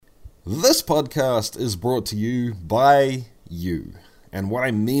This podcast is brought to you by you. And what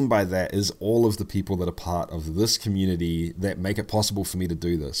I mean by that is all of the people that are part of this community that make it possible for me to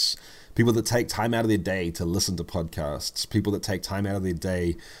do this. People that take time out of their day to listen to podcasts. People that take time out of their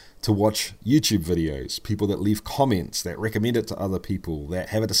day to watch YouTube videos. People that leave comments, that recommend it to other people, that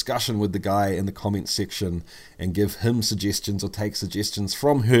have a discussion with the guy in the comments section and give him suggestions or take suggestions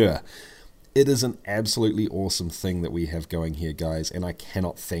from her. It is an absolutely awesome thing that we have going here, guys, and I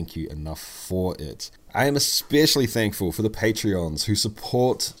cannot thank you enough for it. I am especially thankful for the Patreons who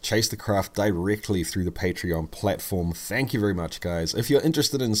support Chase the Craft directly through the Patreon platform. Thank you very much, guys. If you're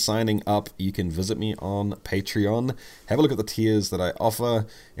interested in signing up, you can visit me on Patreon, have a look at the tiers that I offer,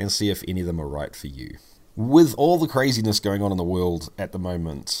 and see if any of them are right for you. With all the craziness going on in the world at the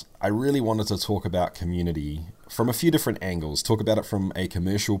moment, I really wanted to talk about community from a few different angles. Talk about it from a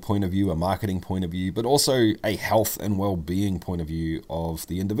commercial point of view, a marketing point of view, but also a health and well-being point of view of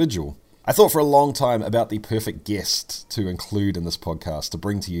the individual. I thought for a long time about the perfect guest to include in this podcast, to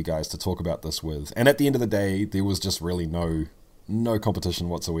bring to you guys to talk about this with. And at the end of the day, there was just really no competition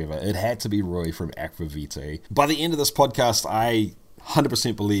whatsoever. It had to be Roy from Aquavitae. By the end of this podcast, I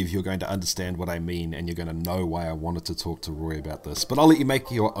 100% believe you're going to understand what I mean and you're going to know why I wanted to talk to Roy about this. But I'll let you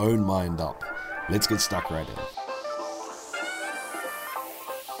make your own mind up. Let's get stuck right in.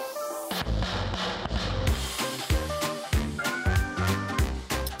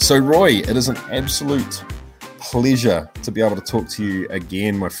 So Roy, it is an absolute pleasure to be able to talk to you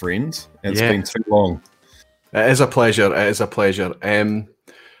again, my friend. It's been too long. It is a pleasure. It is a pleasure.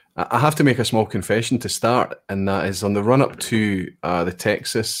 I have to make a small confession to start, and that is on the run-up to the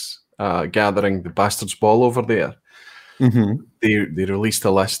Texas gathering, the Bastards Ball over there. Mm-hmm. They released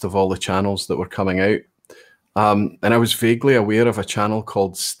a list of all the channels that were coming out, and I was vaguely aware of a channel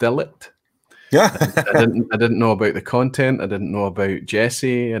called Still It. Yeah, I didn't know about the content. I didn't know about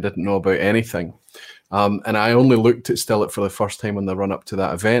Jesse. I didn't know about anything, and I only looked at Still It for the first time on the run-up to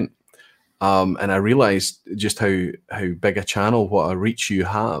that event. And I realized just how big a channel, what a reach you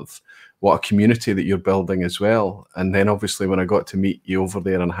have, what a community that you're building as well. And then obviously when I got to meet you over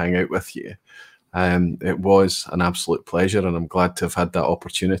there and hang out with you, it was an absolute pleasure, and I'm glad to have had that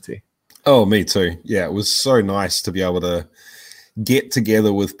opportunity. Oh, me too. Yeah, it was so nice to be able to get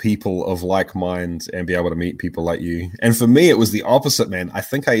together with people of like mind and be able to meet people like you. And for me, it was the opposite, man. I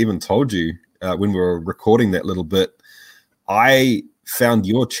think I even told you when we were recording that little bit, I found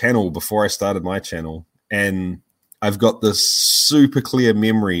your channel before I started my channel, and I've got this super clear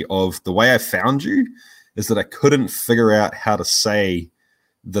memory of the way I found you is that I couldn't figure out how to say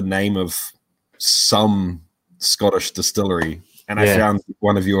the name of some Scottish distillery, and I found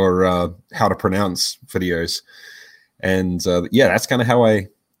one of your how to pronounce videos, and that's kind of how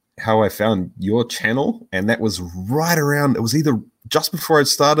I found your channel, and that was right around, it was either just before I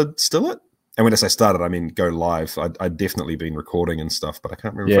started Still It. And when I say started, I mean go live. I'd definitely been recording and stuff, but I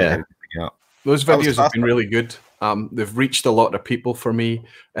can't remember if I had anything out. Those videos have been really good. They've reached a lot of people for me.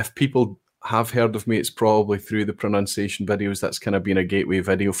 If people have heard of me, it's probably through the pronunciation videos. That's kind of been a gateway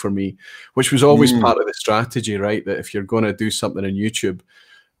video for me, which was always part of the strategy, right? That if you're going to do something on YouTube,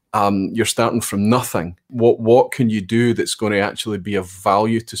 you're starting from nothing. What can you do that's going to actually be of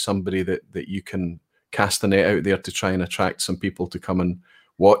value to somebody that you can cast a net out there to try and attract some people to come and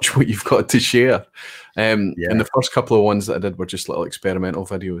watch what you've got to share. And the first couple of ones that I did were just little experimental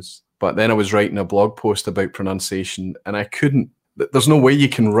videos. But then I was writing a blog post about pronunciation, and I couldn't, there's no way you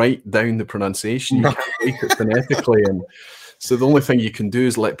can write down the pronunciation. You can't write it phonetically. And so the only thing you can do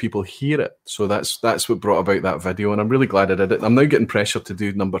is let people hear it. So that's what brought about that video. And I'm really glad I did it. I'm now getting pressure to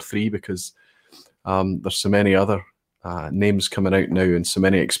do number 3 because there's so many other names coming out now and so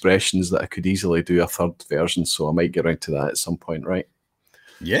many expressions that I could easily do a 3rd version. So I might get around to that at some point, right?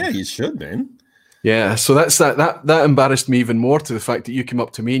 Yeah, you should, man. Yeah, so that's that embarrassed me even more, to the fact that you came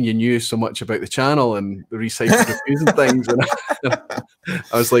up to me and you knew so much about the channel and the recycled reviews and things, and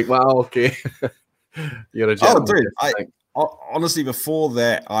I was like, wow, okay, you're a gentleman. Oh, dude, honestly, before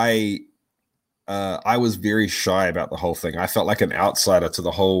that, I was very shy about the whole thing. I felt like an outsider to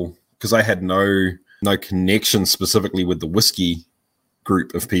the whole, because I had no connection specifically with the whiskey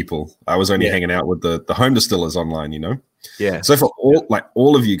group of people. I was only hanging out with the home distillers online, you know. Yeah. So for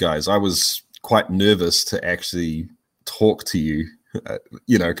all of you guys, I was quite nervous to actually talk to you,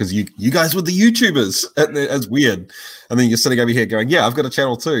 because you guys were the YouTubers. It's weird, and then you're sitting over here going, "Yeah, I've got a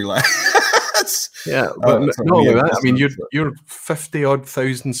channel too." Like, but I mean, you're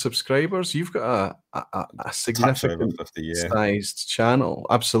 50,000 subscribers. You've got a significant 50, sized channel,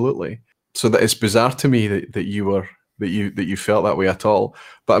 absolutely. So that it's bizarre to me that you felt that way at all.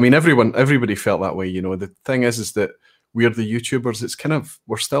 But I mean, everybody felt that way. You know, the thing is that we're the YouTubers. It's kind of,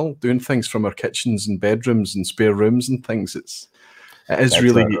 we're still doing things from our kitchens and bedrooms and spare rooms and things. It is That's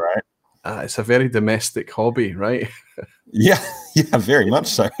really, right. it's a very domestic hobby, right? Yeah, very much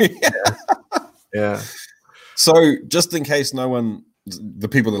so. Yeah. So just in case the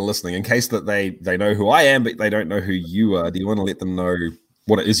people that are listening, in case that they know who I am, but they don't know who you are, do you want to let them know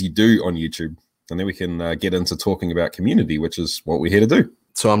what it is you do on YouTube? And then we can get into talking about community, which is what we're here to do.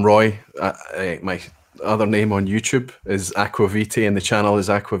 So I'm Roy. My other name on YouTube is Aquavite, and the channel is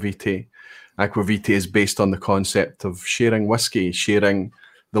Aquavite. Aquavite is based on the concept of sharing whiskey, sharing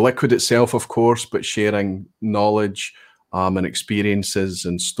the liquid itself, of course, but sharing knowledge and experiences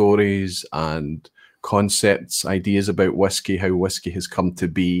and stories and concepts, ideas about whiskey, how whiskey has come to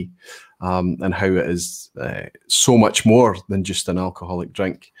be, and how it is so much more than just an alcoholic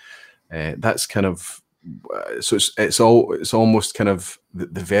drink. That's kind of so it's almost kind of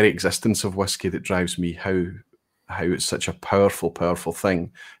the very existence of whiskey that drives me, how it's such a powerful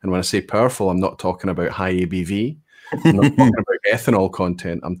thing. And when I say powerful, I'm not talking about high ABV, I'm not talking about ethanol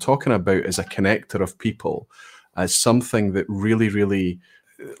content. I'm talking about as a connector of people, as something that really,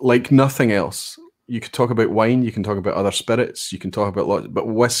 like nothing else. You could talk about wine, you can talk about other spirits, you can talk about lots, but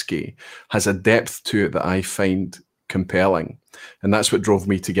whiskey has a depth to it that I find compelling. And that's what drove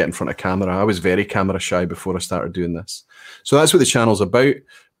me to get in front of camera. I was very camera shy before I started doing this. So that's what the channel's about.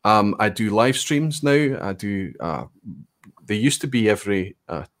 I do live streams now. I do, they used to be every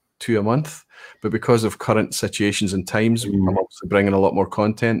 2 a month, but because of current situations and times, I'm obviously bringing a lot more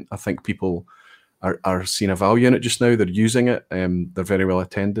content. I think people are seeing a value in it just now. They're using it. They're very well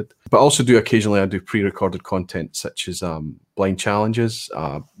attended. But also occasionally I do pre-recorded content such as blind challenges,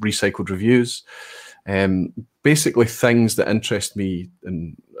 recycled reviews, basically things that interest me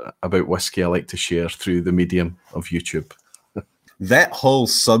about whiskey I like to share through the medium of YouTube. That whole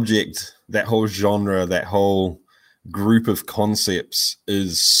subject, that whole genre, that whole group of concepts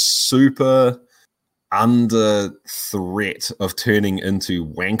is super under threat of turning into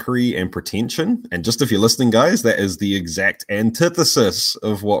wankery and pretension. And just if you're listening, guys, that is the exact antithesis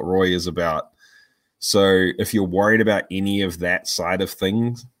of what Roy is about. So if you're worried about any of that side of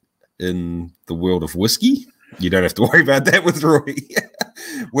things in the world of whiskey, you don't have to worry about that with Roy.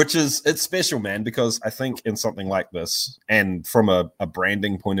 Which is, it's special, man, because I think in something like this, and from a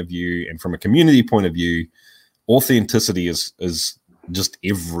branding point of view and from a community point of view, authenticity is just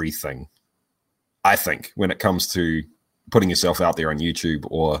everything. I think when it comes to putting yourself out there on YouTube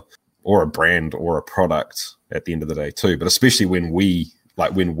or a brand or a product at the end of the day too, but especially when we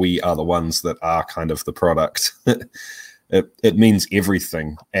are the ones that are kind of the product, it means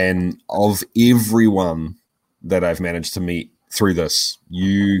everything. And of everyone that I've managed to meet through this,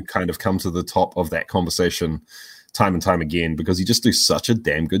 you kind of come to the top of that conversation time and time again because you just do such a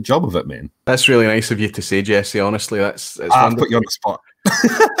damn good job of it, man. That's really nice of you to say, Jesse. Honestly, I've put you on the spot.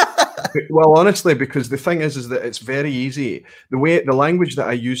 Well, honestly, because the thing is that it's very easy. The language that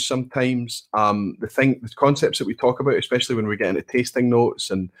I use sometimes, the concepts that we talk about, especially when we get into tasting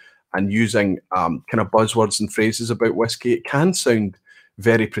notes and using kind of buzzwords and phrases about whiskey, it can sound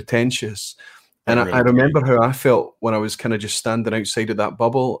very pretentious. And really I remember how I felt when I was kind of just standing outside of that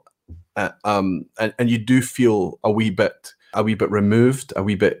bubble, and you do feel a wee bit removed, a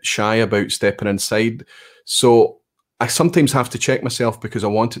wee bit shy about stepping inside. So I sometimes have to check myself because I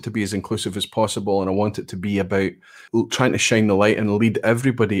want it to be as inclusive as possible, and I want it to be about trying to shine the light and lead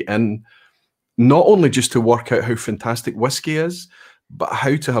everybody in, not only just to work out how fantastic whiskey is, but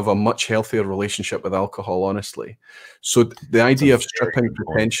how to have a much healthier relationship with alcohol, honestly. So the idea of stripping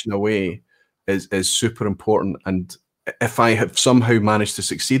pretension away is super important. And if I have somehow managed to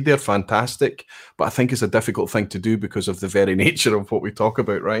succeed there, fantastic. But I think it's a difficult thing to do because of the very nature of what we talk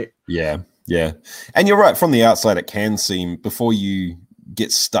about, right? Yeah. And you're right. From the outside, it can seem, before you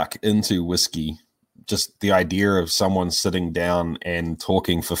get stuck into whiskey, just the idea of someone sitting down and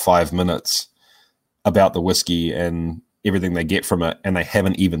talking for 5 minutes about the whiskey and everything they get from it, and they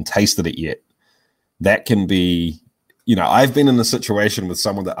haven't even tasted it yet. That can be, I've been in a situation with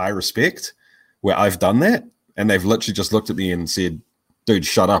someone that I respect where I've done that, and they've literally just looked at me and said, dude,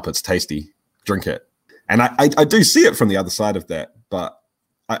 shut up, it's tasty, drink it. And I do see it from the other side of that, but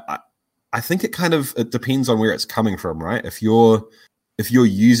I think it depends on where it's coming from, right? If you're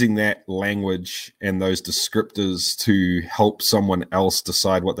using that language and those descriptors to help someone else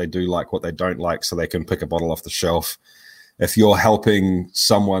decide what they do like, what they don't like, so they can pick a bottle off the shelf, if you're helping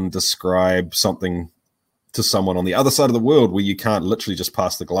someone describe something to someone on the other side of the world where you can't literally just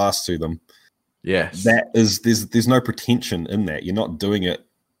pass the glass to them, yes, there's no pretension in that. You're not doing it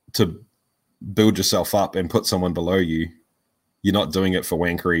to build yourself up and put someone below you. You're not doing it for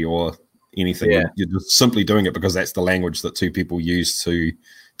wankery or anything. Yeah. You're just simply doing it because that's the language that two people use to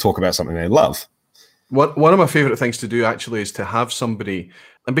talk about something they love. One of my favorite things to do actually is to have somebody,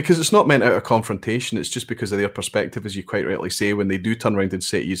 and because it's not meant out of confrontation, it's just because of their perspective, as you quite rightly say, when they do turn around and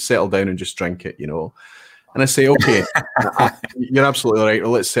say, you settle down and just drink it, And I say, okay, you're absolutely right.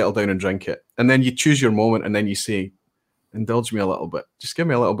 Well, let's settle down and drink it. And then you choose your moment, and then you say, indulge me a little bit. Just give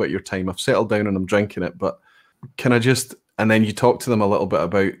me a little bit of your time. I've settled down and I'm drinking it, but can I just... And then you talk to them a little bit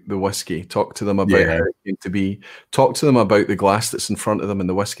about the whiskey. Talk to them about how it came to be. Talk to them about the glass that's in front of them and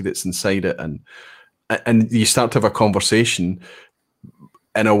the whiskey that's inside it. And you start to have a conversation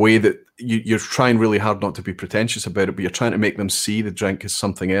in a way that you're trying really hard not to be pretentious about it, but you're trying to make them see the drink as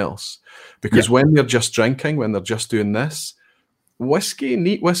something else. Because when they're just drinking, when they're just doing this,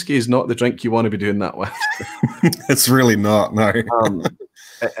 neat whiskey is not the drink you want to be doing that with. It's really not, no.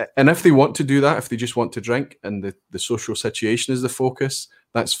 And if they want to do that, if they just want to drink and the social situation is the focus,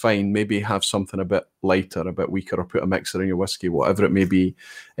 that's fine. Maybe have something a bit lighter, a bit weaker, or put a mixer in your whiskey, whatever it may be,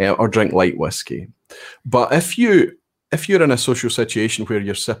 or drink light whiskey. But if you're in a social situation where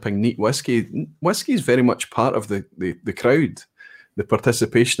you're sipping neat whiskey is very much part of the crowd, the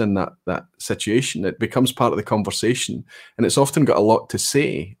participation in that situation. It becomes part of the conversation, and it's often got a lot to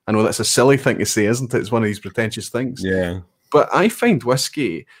say. I know that's a silly thing to say, isn't it? It's one of these pretentious things. Yeah. But I find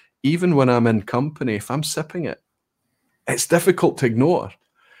whiskey, even when I'm in company, if I'm sipping it, it's difficult to ignore.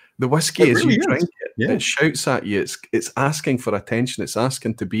 The whiskey, as you drink it, it shouts at you. It's asking for attention. It's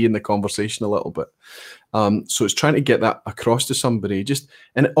asking to be in the conversation a little bit. So it's trying to get that across to somebody.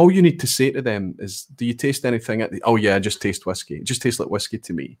 And all you need to say to them is, do you taste anything? Oh yeah, I just taste whiskey. It just tastes like whiskey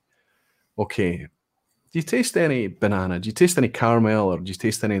to me. Okay. Do you taste any banana? Do you taste any caramel? Or do you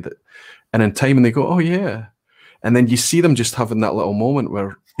taste any that? And in time, and they go, oh yeah. And then you see them just having that little moment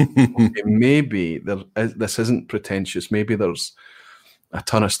where okay, maybe this isn't pretentious. Maybe there's a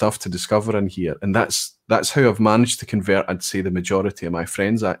ton of stuff to discover in here. And that's how I've managed to convert, I'd say, the majority of my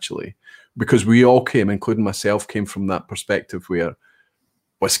friends, actually. Because we all came, including myself, came from that perspective where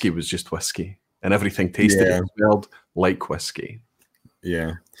whiskey was just whiskey. And everything tasted and smelled like whiskey.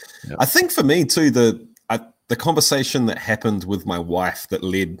 Yeah. I think for me, too, the conversation that happened with my wife that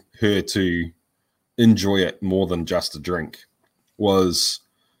led her to enjoy it more than just a drink was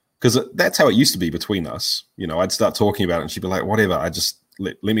because that's how it used to be between us. I'd start talking about it and she'd be like, whatever, I just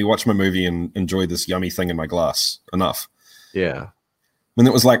let me watch my movie and enjoy this yummy thing in my glass. Enough. Yeah. And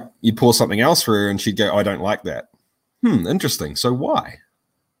it was like you'd pour something else for her and she'd go, I don't like that. Interesting. So why?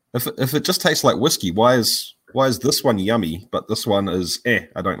 If it just tastes like whiskey, why is this one yummy, but this one is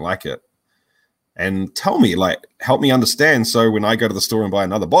I don't like it? And tell me, help me understand, so when I go to the store and buy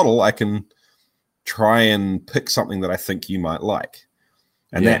another bottle, I can try and pick something that I think you might like.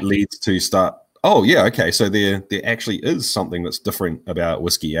 And that leads to start, oh yeah, okay, so there actually is something that's different about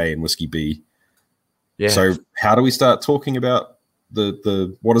whiskey A and whiskey B. Yeah. So how do we start talking about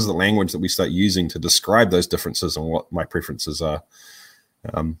what is the language that we start using to describe those differences and what my preferences are?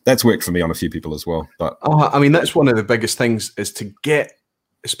 That's worked for me on a few people as well. But I mean, that's one of the biggest things, is to get,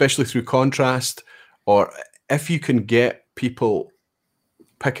 especially through contrast, or if you can get people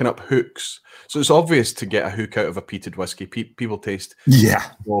picking up hooks. So it's obvious to get a hook out of a peated whiskey. People taste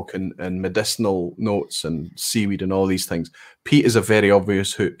smoke and medicinal notes and seaweed and all these things. Peat is a very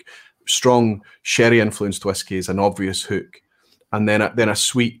obvious hook. Strong sherry-influenced whiskey is an obvious hook. And then a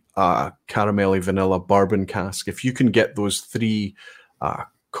sweet caramelly vanilla bourbon cask. If you can get those three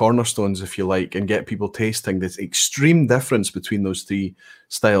cornerstones, if you like, and get people tasting this extreme difference between those three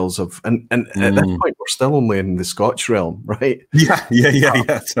styles of, and at this point we're still only in the Scotch realm, right? Yeah,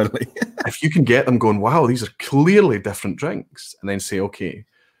 totally. If you can get them going, wow, these are clearly different drinks, and then say, okay,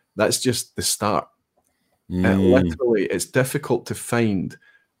 that's just the start. Literally, it's difficult to find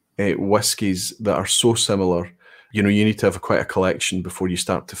whiskies that are so similar. You need to have quite a collection before you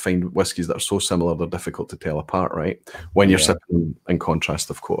start to find whiskies that are so similar they're difficult to tell apart, right? When you're sipping in contrast,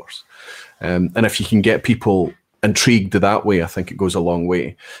 of course. And if you can get people intrigued that way, I think it goes a long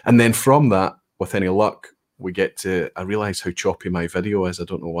way. And then from that, with any luck, we get to, I realize how choppy my video is. I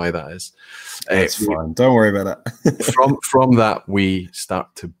don't know why that is. It's fine. Don't worry about it. from that, we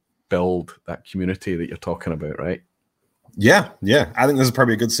start to build that community that you're talking about, right? Yeah. I think this is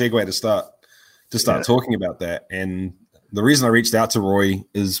probably a good segue to start talking about that. And the reason I reached out to Roy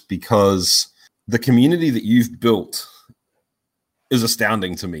is because the community that you've built is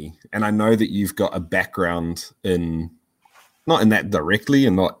astounding to me. And I know that you've got a background in, not in that directly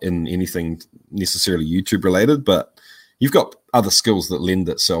and not in anything necessarily YouTube related, but you've got other skills that lend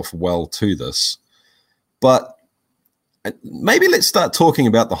itself well to this. But maybe let's start talking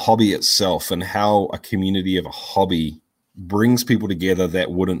about the hobby itself and how a community of a hobby brings people together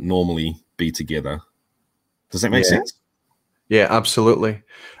that wouldn't normally be together. Does that make sense? Yeah, absolutely.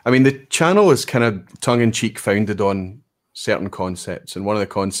 I mean, the channel is kind of tongue-in-cheek founded on certain concepts, and one of the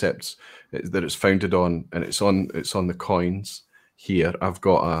concepts that it's founded on, and it's on the coins here. I've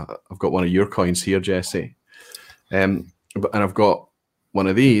got one of your coins here, Jesse, and I've got one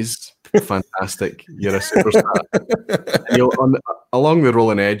of these. Fantastic! You're a superstar. And along the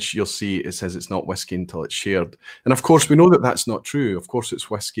rolling edge, you'll see it says it's not whiskey until it's shared. And of course, we know that that's not true. Of course, it's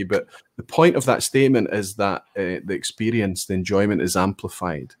whiskey. But the point of that statement is that the experience, the enjoyment is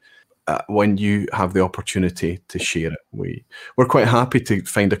amplified when you have the opportunity to share it. We're quite happy to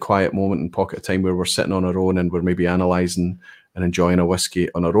find a quiet moment and pocket of time where we're sitting on our own and we're maybe analysing and enjoying a whiskey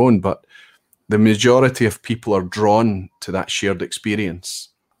on our own. But the majority of people are drawn to that shared experience.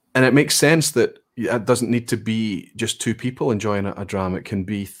 And it makes sense that it doesn't need to be just two people enjoying a dram. It can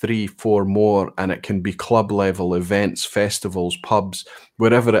be 3, 4 more, and it can be club level events, festivals, pubs,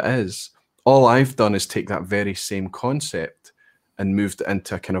 wherever it is. All I've done is take that very same concept and moved it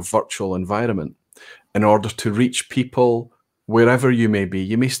into a kind of virtual environment in order to reach people wherever you may be.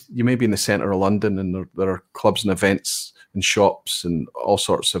 You may be in the centre of London, and there are clubs and events and shops and all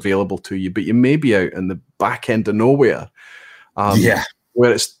sorts available to you, but you may be out in the back end of nowhere,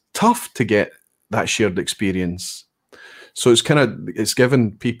 where it's tough to get that shared experience. So it's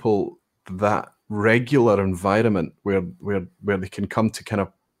given people that regular environment where they can come to kind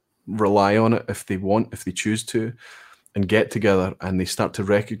of rely on it if they want, if they choose to, and get together, and they start to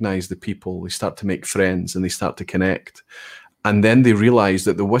recognize the people, they start to make friends, and they start to connect. And then they realize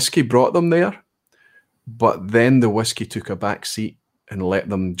that the whiskey brought them there, but then the whiskey took a back seat and let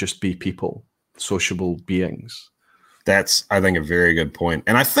them just be people, sociable beings. That's, I think, a very good point.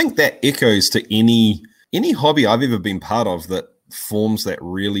 And I think that echoes to any hobby I've ever been part of that forms that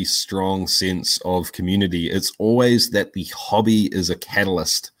really strong sense of community. It's always that the hobby is a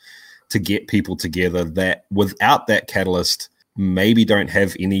catalyst to get people together that without that catalyst maybe don't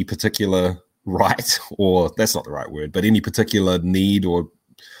have any particular right, or that's not the right word, but any particular need or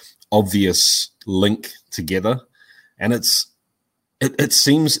obvious link together. And it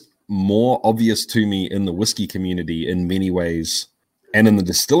seems more obvious to me in the whiskey community in many ways, and in the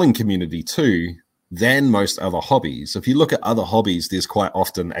distilling community too, than most other hobbies. If you look at other hobbies, there's quite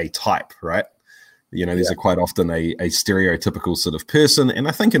often a type, right? There's quite often a stereotypical sort of person. And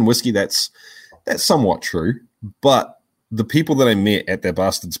I think in whiskey, that's somewhat true. But the people that I met at their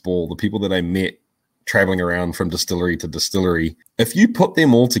Bastards Ball, the people that I met traveling around from distillery to distillery, if you put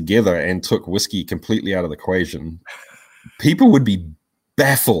them all together and took whiskey completely out of the equation, people would be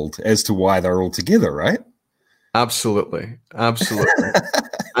baffled as to why they're all together, right? Absolutely.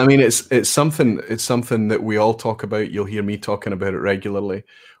 I mean, it's something that we all talk about. You'll hear me talking about it regularly,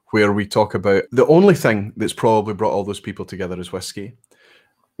 where we talk about the only thing that's probably brought all those people together is whiskey.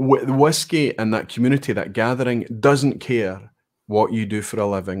 Whiskey and that community, that gathering, doesn't care what you do for a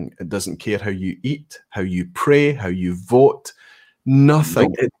living. It doesn't care how you eat, how you pray, how you vote,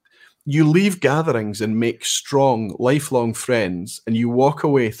 nothing. Nope. You leave gatherings and make strong, lifelong friends, and you walk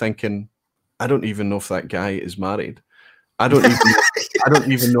away thinking, I don't even know if that guy is married. I don't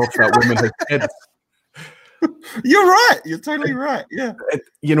even know if that woman has kids. You're right. You're totally right. Yeah.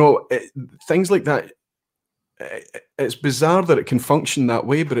 Things like that. It's bizarre that it can function that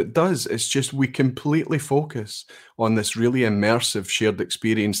way, but it does. It's just we completely focus on this really immersive shared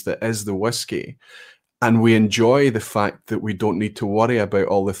experience that is the whiskey. And we enjoy the fact that we don't need to worry about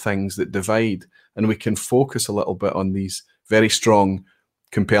all the things that divide, and we can focus a little bit on these very strong,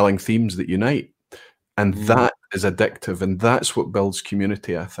 compelling themes that unite. And that is addictive, and that's what builds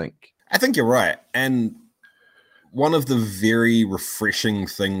community, I think. I think you're right. And one of the very refreshing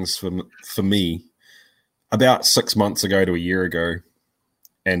things for me, about 6 months ago to a year ago,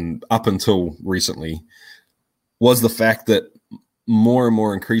 and up until recently, was the fact that more and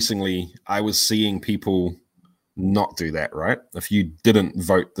more increasingly, I was seeing people not do that, right? If you didn't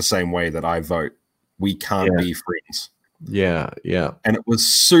vote the same way that I vote, we can't be friends. Yeah. And it was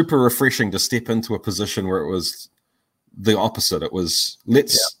super refreshing to step into a position where it was the opposite. It was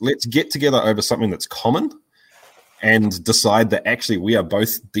let's get together over something that's common and decide that actually we are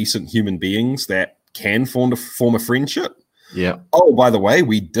both decent human beings that can form a friendship. Yeah. Oh, by the way,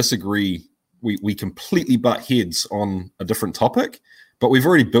 we disagree. We completely butt heads on a different topic, but we've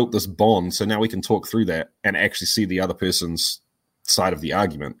already built this bond, so now we can talk through that and actually see the other person's side of the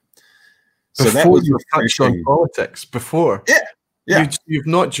argument. So before that was you touched on politics, before. Yeah. You've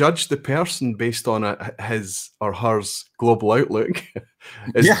not judged the person based on his or hers global outlook,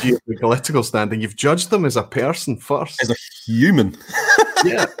 his geopolitical standing. You've judged them as a person first. As a human.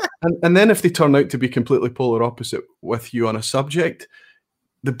 Yeah. And then if they turn out to be completely polar opposite with you on a subject,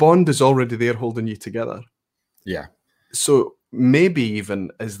 the bond is already there holding you together. Yeah. So maybe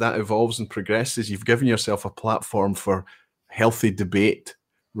even as that evolves and progresses, you've given yourself a platform for healthy debate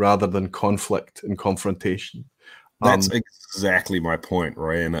rather than conflict and confrontation. That's exactly my point,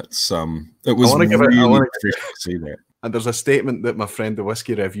 Roy. And it was really refreshing to see that. And there's a statement that my friend the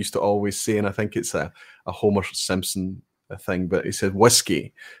Whiskey Rev used to always say, and I think it's a Homer Simpson thing, but he said,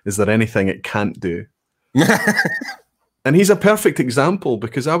 "Whiskey, is there anything it can't do?" And he's a perfect example,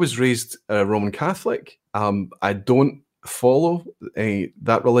 because I was raised Roman Catholic. I don't follow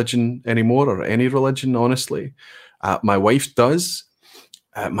that religion anymore, or any religion, honestly. My wife does.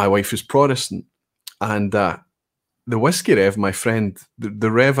 My wife is Protestant. And the Whiskey Rev, my friend,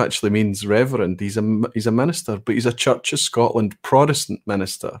 the Rev actually means reverend. He's a minister, but he's a Church of Scotland Protestant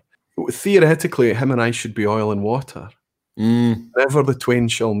minister. Theoretically, him and I should be oil and water. Never the twain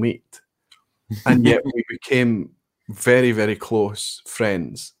shall meet. And yet we became very, very close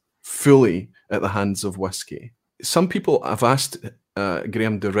friends, fully at the hands of whiskey. Some people have asked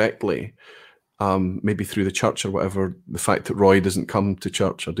Graham directly, maybe through the church or whatever, the fact that Roy doesn't come to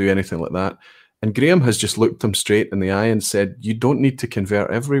church or do anything like that. And Graham has just looked him straight in the eye and said, "You don't need to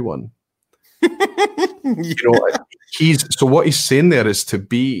convert everyone." So what he's saying there is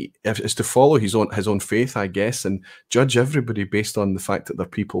to follow his own faith, I guess, and judge everybody based on the fact that they're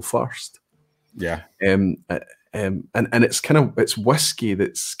people first. Yeah. And it's whiskey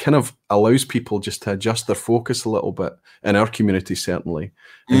that's kind of allows people just to adjust their focus a little bit, in our community certainly,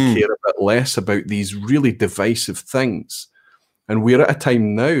 and care a bit less about these really divisive things. And we're at a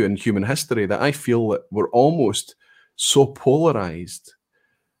time now in human history that I feel that we're almost so polarized.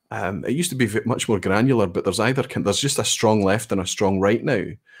 It used to be much more granular, but there's just a strong left and a strong right now.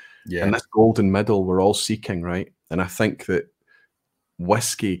 Yeah. And this golden middle we're all seeking, right? And I think that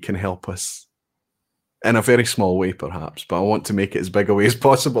whiskey can help us in a very small way, perhaps, but I want to make it as big a way as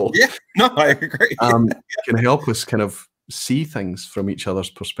possible. Yeah, no, I agree. Can help us kind of see things from each other's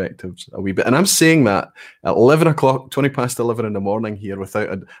perspectives a wee bit. And I'm saying that at 11 o'clock, 20 past 11 in the morning here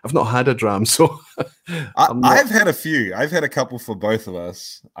I've not had a dram, so. I've had a few. I've had a couple for both of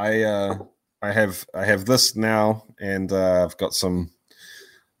us. I have this now, and I've got some,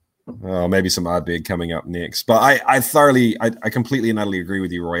 maybe some Ardbeg coming up next. But I completely and utterly agree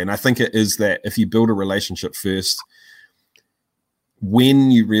with you, Roy. And I think it is that if you build a relationship first,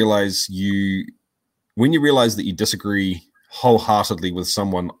 when you realize that you disagree wholeheartedly with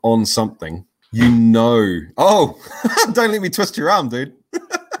someone on something, don't let me twist your arm, dude.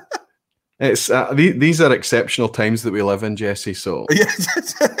 It's these are exceptional times that we live in, Jesse. So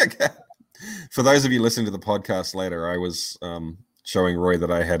for those of you listening to the podcast later, I was showing Roy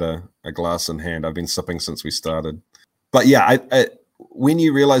that I had a glass in hand. I've been sipping since we started. But yeah, when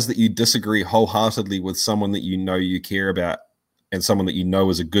you realize that you disagree wholeheartedly with someone that you care about, and someone that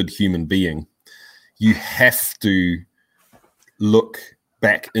is a good human being, you have to look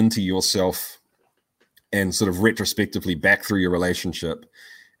back into yourself and sort of retrospectively back through your relationship.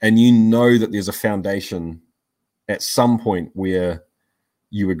 And that there's a foundation at some point where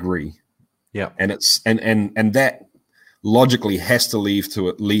you agree. Yeah. And and that logically has to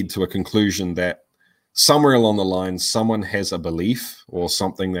lead to a conclusion that somewhere along the line, someone has a belief or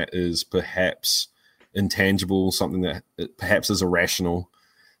something that is perhaps intangible, something that perhaps is irrational.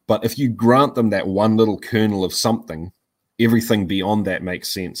 But if you grant them that one little kernel of something, everything beyond that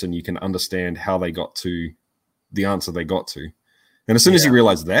makes sense, and you can understand how they got to the answer they got to. And as soon as you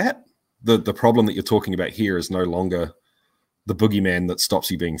realize that, the problem that you're talking about here is no longer the boogeyman that stops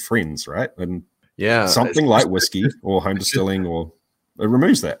you being friends, right? And something like whiskey or home distilling, or it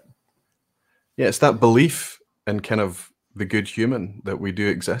removes that. Yeah, it's that belief in kind of the good human that we do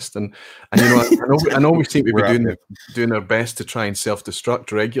exist. And I know we seem to be doing our best to try and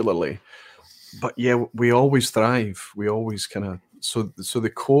self-destruct regularly, but yeah, we always thrive. We always kind of, so the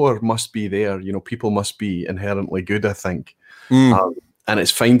core must be there. People must be inherently good, I think. And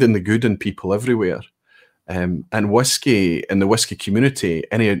it's finding the good in people everywhere. And whiskey, in the whiskey community,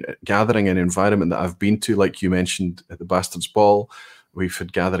 any gathering and environment that I've been to, like you mentioned at the Bastards Ball, we've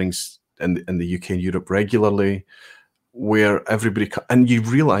had gatherings in the UK and Europe regularly, where everybody, and you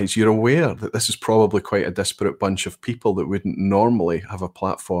realize, you're aware that this is probably quite a disparate bunch of people that wouldn't normally have a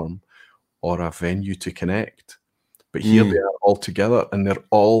platform or a venue to connect. But here they are all together, and they're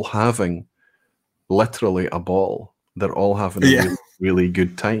all having literally a ball. They're all having a really, really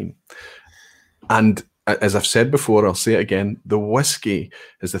good time. And as I've said before, I'll say it again, the whiskey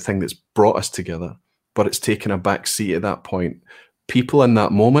is the thing that's brought us together, but it's taken a back seat at that point. People in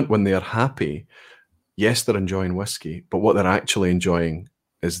that moment, when they are happy, yes, they're enjoying whiskey, but what they're actually enjoying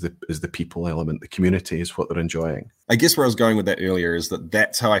is the people element. The community is what they're enjoying. I guess where I was going with that earlier is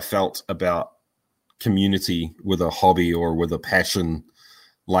that's how I felt about community with a hobby or with a passion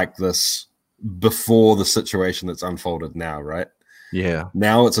like this before the situation that's unfolded now, right? Yeah.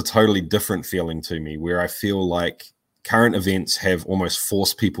 Now it's a totally different feeling to me, where I feel like current events have almost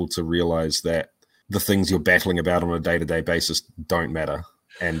forced people to realize that the things you're battling about on a day-to-day basis don't matter,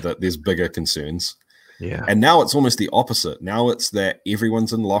 and that there's bigger concerns. Yeah. And now it's almost the opposite. Now it's that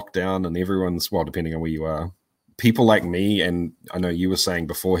everyone's in lockdown and everyone's, well, depending on where you are, people like me, and I know you were saying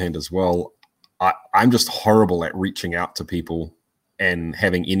beforehand as well, I'm just horrible at reaching out to people and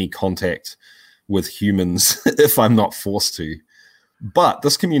having any contact with humans if I'm not forced to. But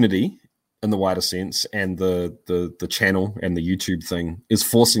this community, in the wider sense, and the channel and the YouTube thing is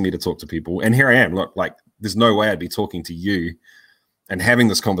forcing me to talk to people. And here I am. Look, like, there's no way I'd be talking to you and having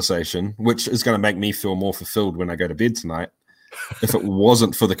this conversation, which is going to make me feel more fulfilled when I go to bed tonight, if it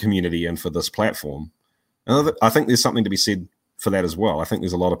wasn't for the community and for this platform. And I think there's something to be said for that as well. I think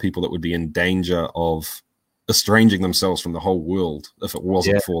there's a lot of people that would be in danger of estranging themselves from the whole world if it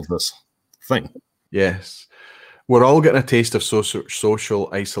wasn't for this thing. Yes. We're all getting a taste of social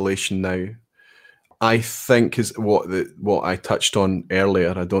isolation now. I think is what I touched on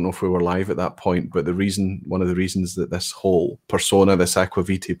earlier. I don't know if we were live at that point, but one of the reasons that this whole persona, this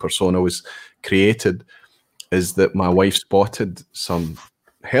Aquavitae persona, was created is that my wife spotted some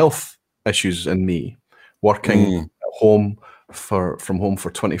health issues in me, working at home from home for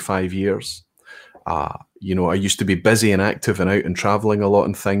 25 years. I used to be busy and active and out and traveling a lot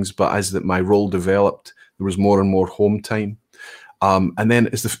and things, but as my role developed, there was more and more home time. And then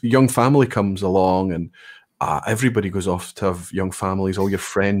as the young family comes along and everybody goes off to have young families, all your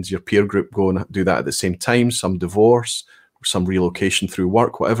friends, your peer group go and do that at the same time, some divorce, some relocation through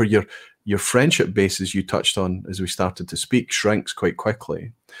work, whatever your friendship bases you touched on as we started to speak shrinks quite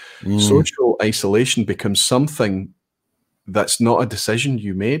quickly. Social isolation becomes something that's not a decision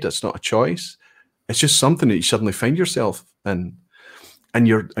you made. It's not a choice. It's just something that you suddenly find yourself in. And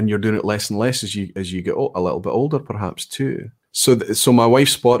you're doing it less and less as you get a little bit older, perhaps too. So my wife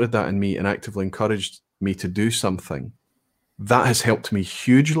spotted that in me and actively encouraged me to do something. That has helped me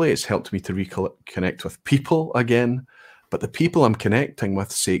hugely. It's helped me to reconnect with people again. But the people I'm connecting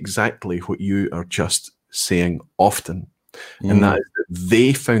with say exactly what you are just saying often. And that is that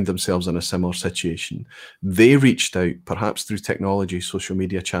they found themselves in a similar situation. They reached out, perhaps through technology, social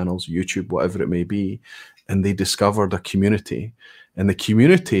media channels, YouTube, whatever it may be, and they discovered a community. And the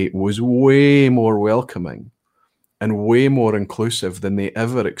community was way more welcoming and way more inclusive than they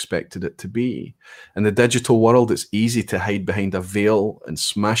ever expected it to be. In the digital world, it's easy to hide behind a veil and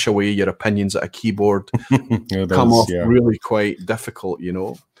smash away your opinions at a keyboard. Really quite difficult,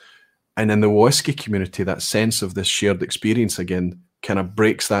 And in the whiskey community, that sense of this shared experience again kind of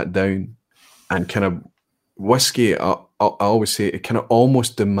breaks that down. And kind of whiskey, I always say, it kind of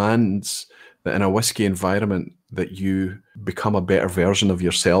almost demands that in a whiskey environment that you become a better version of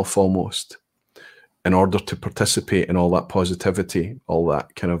yourself almost in order to participate in all that positivity, all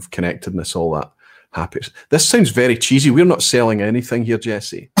that kind of connectedness, all that happiness. This sounds very cheesy. We're not selling anything here,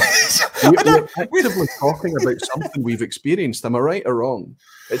 Jesse. We're actively talking about something we've experienced. Am I right or wrong?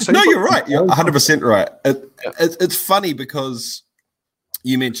 No, you're right. You're 100% right. It's funny because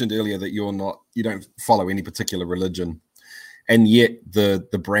you mentioned earlier that you don't follow any particular religion, and yet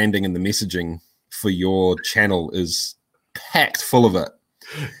the branding and the messaging for your channel is packed full of it.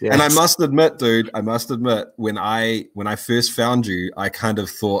 Yes. And I must admit, dude, when I first found you, I kind of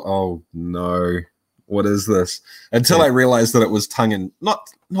thought, oh no, what is this? Until I realized that it was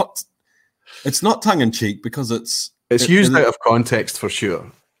it's not tongue in cheek because it's used out of context for sure.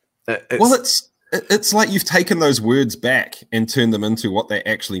 It's like you've taken those words back and turned them into what they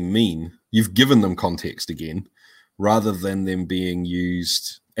actually mean. You've given them context again, rather than them being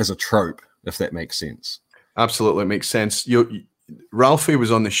used as a trope, if that makes sense. Absolutely, it makes sense. Ralphie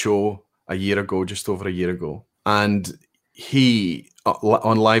was on the show just over a year ago, and he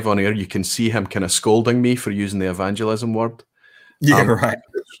on live on air, you can see him kind of scolding me for using the evangelism word. Yeah, right.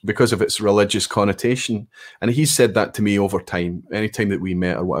 Because of its religious connotation. And he said that to me over time, anytime that we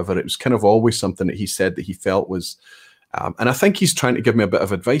met or whatever. It was kind of always something that he said that he felt was, and I think he's trying to give me a bit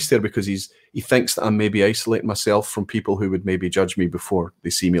of advice there because he thinks that I'm maybe isolating myself from people who would maybe judge me before they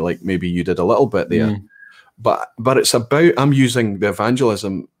see me, like maybe you did a little bit there. But it's about, I'm using the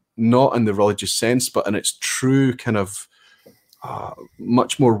evangelism not in the religious sense, but in its true kind of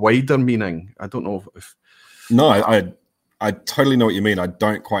much more wider meaning. I don't know if... No, I totally know what you mean. I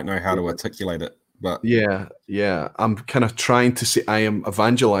don't quite know how to articulate it, but yeah. I'm kind of trying to say I am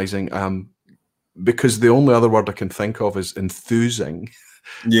evangelizing, because the only other word I can think of is enthusing.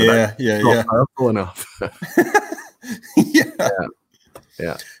 Yeah, not powerful enough.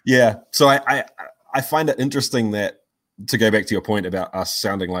 Yeah. So I find it interesting that, to go back to your point about us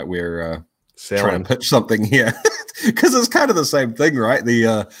sounding like we're trying to pitch something here, because it's kind of the same thing, right?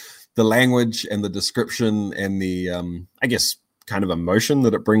 The language and the description and the I guess kind of emotion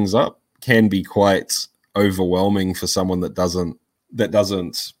that it brings up can be quite overwhelming for someone that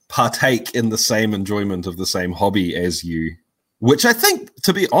doesn't partake in the same enjoyment of the same hobby as you, which I think,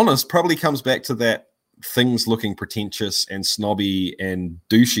 to be honest, probably comes back to that things looking pretentious and snobby and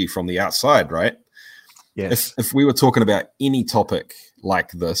douchey from the outside, right? Yes. If we were talking about any topic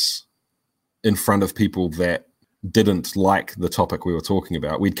like this in front of people that didn't like the topic we were talking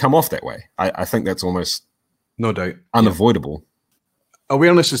about, we'd come off that way. I think that's almost no doubt unavoidable.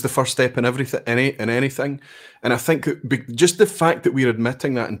 Awareness is the first step in everything, in anything, and I think just the fact that we're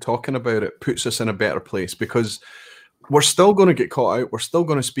admitting that and talking about it puts us in a better place, because we're still going to get caught out. We're still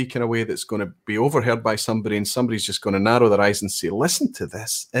going to speak in a way that's going to be overheard by somebody, and somebody's just going to narrow their eyes and say, "Listen to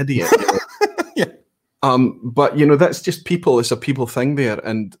this idiot." Yeah. But that's just people. It's a people thing there,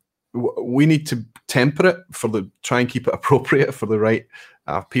 and we need to temper it try and keep it appropriate for the right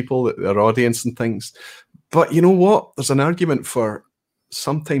people, their audience and things. But you know what? There's an argument for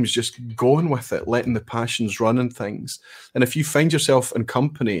sometimes just going with it, letting the passions run and things. And if you find yourself in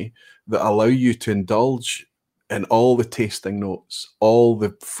company that allow you to indulge in all the tasting notes, all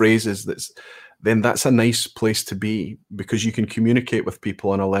the phrases, then that's a nice place to be, because you can communicate with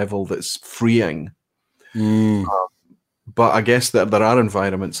people on a level that's freeing. But I guess that there are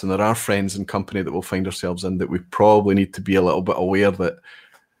environments and there are friends and company that we'll find ourselves in that we probably need to be a little bit aware that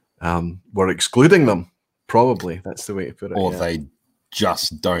we're excluding them. Probably that's the way to put it. Or they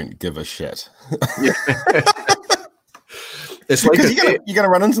just don't give a shit. It's like you're gonna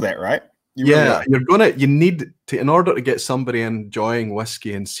run into that, right? You need to, in order to get somebody enjoying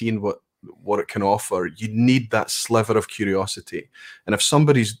whiskey and seeing what it can offer, you need that sliver of curiosity. And if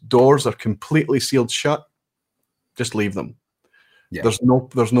somebody's doors are completely sealed shut, just leave them. Yeah. There's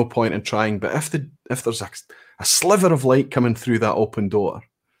no point in trying. But if there's a sliver of light coming through that open door,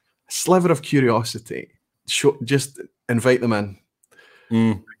 a sliver of curiosity, just invite them in.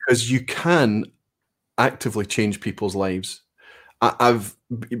 Because you can actively change people's lives.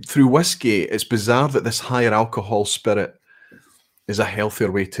 Through whiskey, it's bizarre that this higher alcohol spirit is a healthier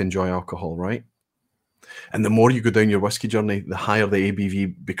way to enjoy alcohol, right? And the more you go down your whiskey journey, the higher the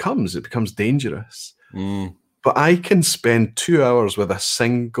ABV becomes. It becomes dangerous. But I can spend 2 hours with a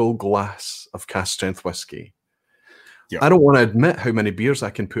single glass of cask strength whiskey. Yep. I don't want to admit how many beers I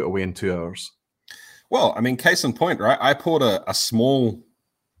can put away in 2 hours. Well, I mean, case in point, right? I poured a small,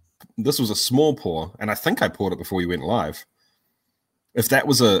 this was a small pour, and I think I poured it before we went live. If that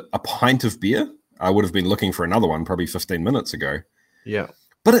was a pint of beer, I would have been looking for another one probably 15 minutes ago. Yeah.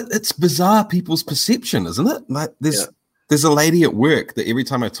 But it's bizarre people's perception, isn't it? Like there's a lady at work that every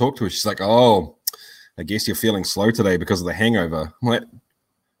time I talk to her, she's like, "Oh, I guess you're feeling slow today because of the hangover." I'm like,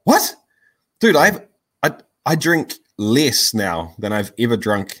 what? Dude, I drink less now than I've ever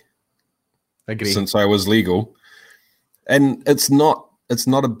drunk since I was legal. And it's not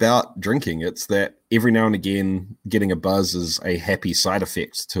about drinking. It's that every now and again getting a buzz is a happy side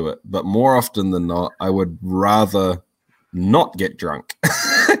effect to it. But more often than not, I would rather not get drunk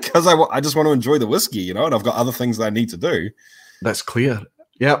because I just want to enjoy the whiskey, and I've got other things that I need to do. That's clear.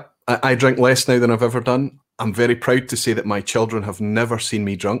 Yeah. I drink less now than I've ever done. I'm very proud to say that my children have never seen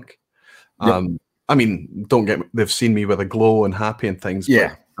me drunk. Yep. I mean, they've seen me with a glow and happy and things.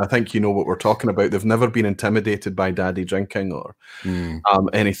 Yeah. But I think you know what we're talking about. They've never been intimidated by daddy drinking or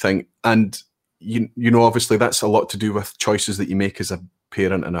anything. And, obviously that's a lot to do with choices that you make as a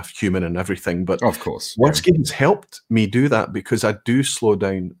parent and a human and everything. But of course, whiskey has helped me do that because I do slow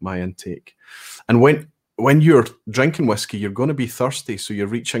down my intake. And when you're drinking whiskey, you're going to be thirsty. So you're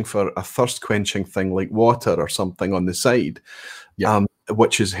reaching for a thirst quenching thing like water or something on the side,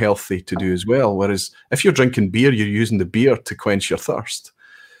 which is healthy to do as well. Whereas if you're drinking beer, you're using the beer to quench your thirst.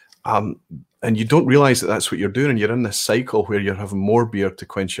 And you don't realize that that's what you're doing. And you're in this cycle where you're having more beer to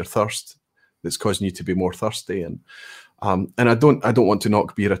quench your thirst that's causing you to be more thirsty. And I don't want to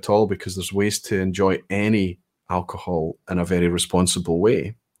knock beer at all, because there's ways to enjoy any alcohol in a very responsible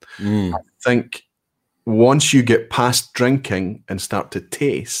way. I think once you get past drinking and start to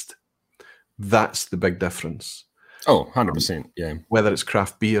taste, that's the big difference. Oh, 100%. Yeah. Whether it's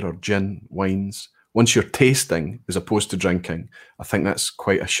craft beer or gin, wines, once you're tasting as opposed to drinking, I think that's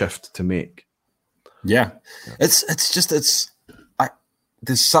quite a shift to make. Yeah.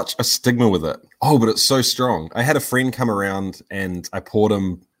 There's such a stigma with it. Oh, but it's so strong. I had a friend come around and I poured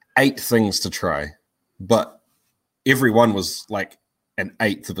him 8 things to try, but everyone was like an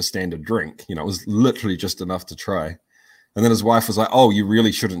eighth of a standard drink. You know, it was literally just enough to try. And then his wife was like, "Oh, you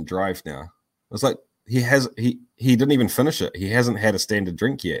really shouldn't drive now." I was like, he didn't even finish it. He hasn't had a standard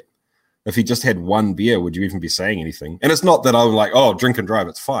drink yet. If he just had one beer, would you even be saying anything? And it's not that I'm like, "Oh, drink and drive,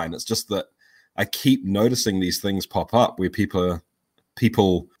 it's fine." It's just that I keep noticing these things pop up where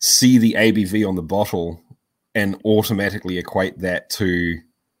people see the ABV on the bottle and automatically equate that to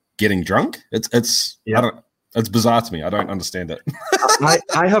getting drunk. It's bizarre to me. I don't understand it.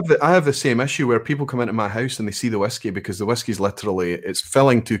 I have the same issue where people come into my house and they see the whiskey, because the whiskey's literally, it's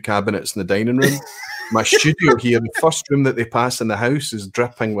filling 2 cabinets in the dining room. My studio here, the first room that they pass in the house, is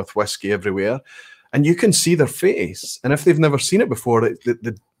dripping with whiskey everywhere, and you can see their face. And if they've never seen it before,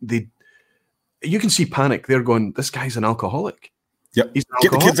 you can see panic. They're going, "This guy's an alcoholic. Yep, he's an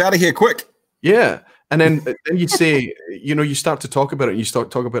get the kids out of here quick." Yeah. And then you'd say, you start to talk about it, and you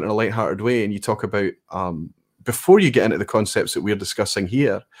start talk about it in a lighthearted way, and you talk about, before you get into the concepts that we're discussing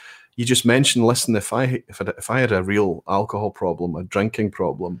here, you just mentioned, listen, if I had a real alcohol problem, a drinking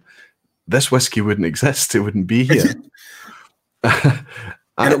problem, this whiskey wouldn't exist. It wouldn't be here.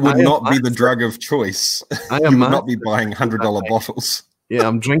 And it would not be the drug of choice. I You am would not be buying $100 bottles. Yeah,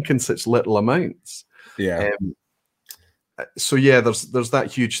 I'm drinking such little amounts. Yeah. So yeah, there's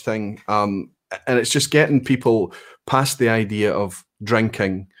that huge thing. And it's just getting people past the idea of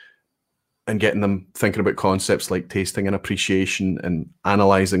drinking and getting them thinking about concepts like tasting and appreciation and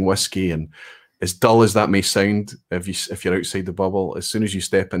analyzing whiskey. And as dull as that may sound, if you're outside the bubble, as soon as you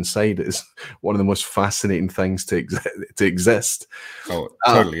step inside, it's one of the most fascinating things to exist. Oh, it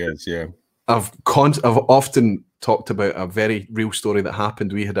totally is, yeah. I've often talked about a very real story that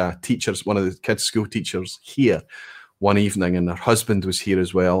happened. We had a teacher, one of the kids' school teachers, here one evening, and her husband was here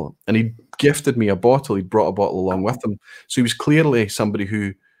as well, and he gifted me a bottle. He brought a bottle along with him, so he was clearly somebody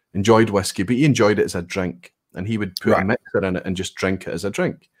who enjoyed whiskey, but he enjoyed it as a drink, and he would put a mixer in it and just drink it as a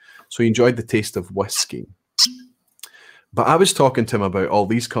drink. So he enjoyed the taste of whiskey. But I was talking to him about all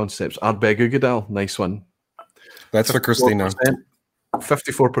these concepts. Ardbeg Ugadal, nice one. That's for Christina.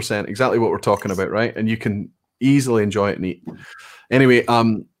 54%, exactly what we're talking about, right? And you can easily enjoy it neat. Anyway,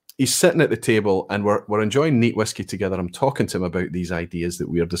 he's sitting at the table, and we're enjoying neat whiskey together. I'm talking to him about these ideas that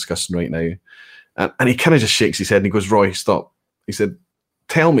we are discussing right now. And he kind of just shakes his head and he goes, "Roy, stop." He said,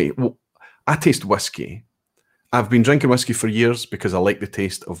 "Tell me, I taste whiskey. I've been drinking whiskey for years because I like the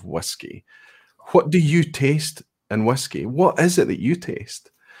taste of whiskey. What do you taste in whiskey? What is it that you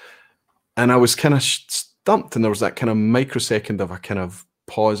taste?" And I was kind of stumped, and there was that kind of microsecond of a kind of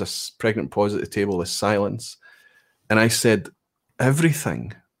pause, a pregnant pause at the table, this silence. And I said,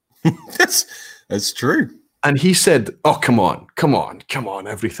 "Everything." That's true. And he said, "Oh, come on,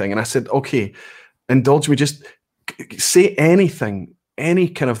 everything." And I said, "Okay, indulge me. Just say anything, any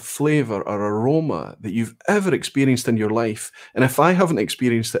kind of flavor or aroma that you've ever experienced in your life. And if I haven't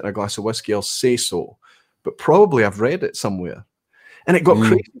experienced it in a glass of whiskey, I'll say so. But probably I've read it somewhere." And it got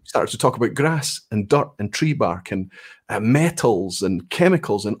crazy. We started to talk about grass and dirt and tree bark and metals and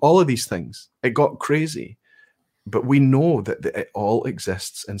chemicals and all of these things. It got crazy. But we know that it all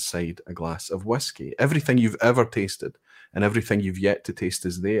exists inside a glass of whiskey. Everything you've ever tasted and everything you've yet to taste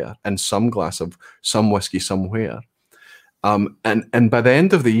is there in some glass of some whiskey somewhere. And by the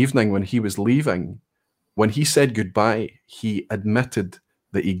end of the evening, when he was leaving, when he said goodbye, he admitted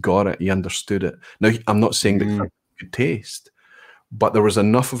that he got it, he understood it. Now, I'm not saying that he could taste, but there was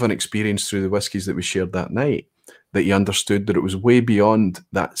enough of an experience through the whiskies that we shared that night that he understood that it was way beyond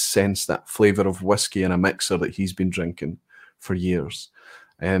that sense, that flavor of whiskey in a mixer that he's been drinking for years.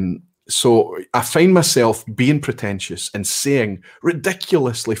 So I find myself being pretentious and saying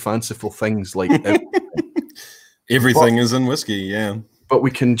ridiculously fanciful things like everything is in whiskey, yeah. But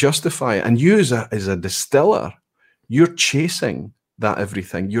we can justify it. And you as a distiller, you're chasing that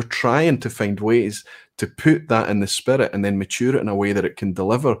everything. You're trying to find ways to put that in the spirit and then mature it in a way that it can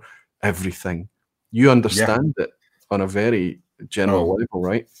deliver everything. You understand it on a very general level,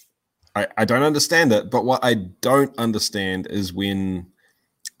 right? I don't understand it, but what I don't understand is when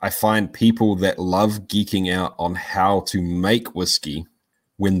I find people that love geeking out on how to make whiskey,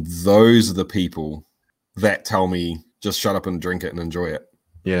 when those are the people that tell me, just shut up and drink it and enjoy it.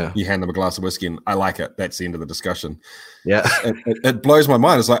 Yeah. You hand them a glass of whiskey and I like it. That's the end of the discussion. Yeah. It blows my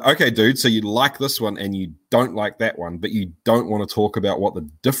mind. It's like, okay, dude, so you like this one and you don't like that one, but you don't want to talk about what the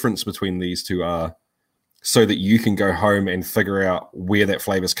difference between these two are so that you can go home and figure out where that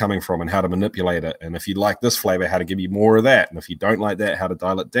flavor is coming from and how to manipulate it. And if you like this flavor, how to give you more of that. And if you don't like that, how to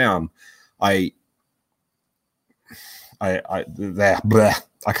dial it down. I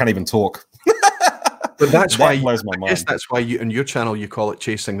can't even talk. But that's why blows my mind. I guess that's why you, in your channel, you call it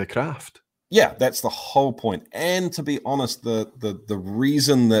Chasing the Craft. Yeah, that's the whole point. And to be honest, the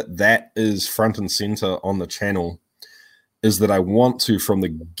reason that is front and center on the channel is that I want to, from the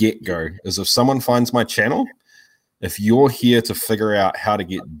get-go, is if someone finds my channel, if you're here to figure out how to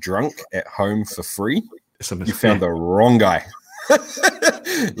get drunk at home for free, you found the wrong guy.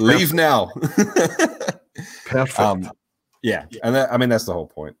 Leave now. Perfect. Yeah, and I mean, that's the whole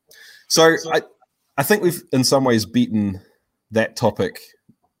point. So I think we've, in some ways, beaten that topic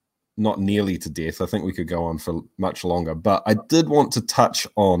not nearly to death. I think we could go on for much longer, but I did want to touch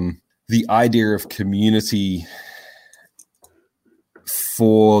on the idea of community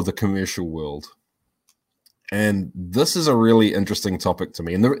for the commercial world. And this is a really interesting topic to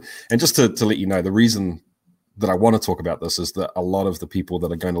me. And just to let you know, the reason that I want to talk about this is that a lot of the people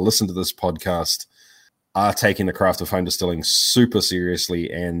that are going to listen to this podcast are taking the craft of home distilling super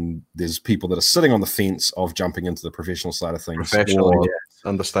seriously, and there's people that are sitting on the fence of jumping into the professional side of things. Professionally, yes.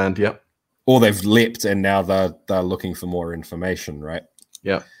 Understand, yeah. Or they've leapt and now they're looking for more information, right?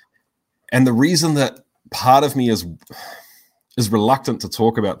 Yeah. And the reason that part of me is reluctant to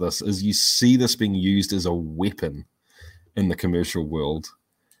talk about this is you see this being used as a weapon in the commercial world.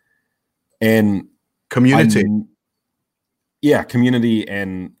 And community. Community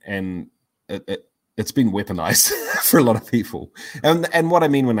and it's been weaponized for a lot of people. And what I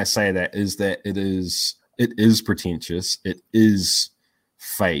mean when I say that is that it is pretentious, it is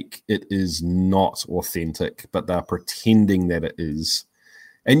fake, it is not authentic, but they're pretending that it is.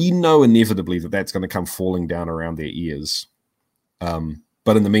 And you know inevitably that that's going to come falling down around their ears.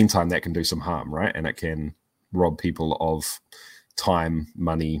 But in the meantime, that can do some harm, right? And it can rob people of time,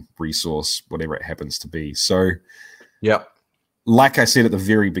 money, resource, whatever it happens to be. So, yeah, like I said at the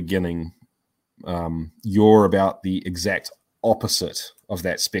very beginning, you're about the exact opposite of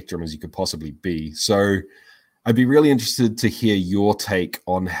that spectrum as you could possibly be. So I'd be really interested to hear your take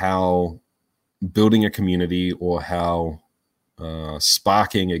on how building a community, or how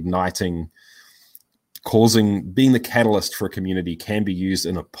sparking, igniting, being the catalyst for a community can be used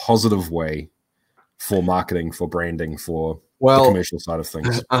in a positive way for marketing, for branding, for the commercial side of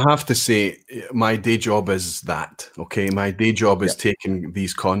things. I have to say, my day job is that, okay? My day job is taking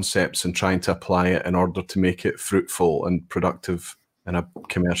these concepts and trying to apply it in order to make it fruitful and productive in a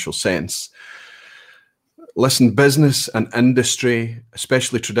commercial sense. Listen, business and industry,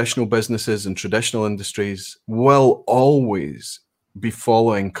 especially traditional businesses and traditional industries, will always be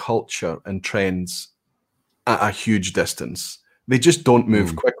following culture and trends at a huge distance. They just don't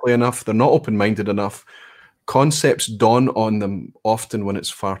move quickly enough. They're not open-minded enough. Concepts dawn on them often when it's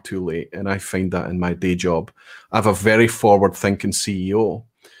far too late, and I find that in my day job. I have a very forward-thinking CEO,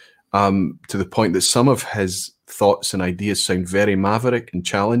 to the point that some of his thoughts and ideas sound very maverick and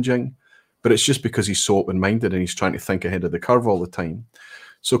challenging, but it's just because he's so open-minded and he's trying to think ahead of the curve all the time.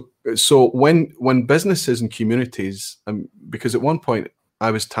 So when businesses and communities, because at one point I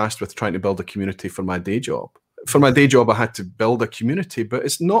was tasked with trying to build a community for my day job. For my day job, I had to build a community, but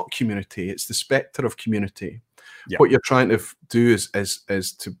it's not community. It's the specter of community. Yeah. What you're trying to do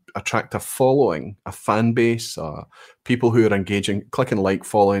is to attract a following, a fan base, people who are engaging, clicking like,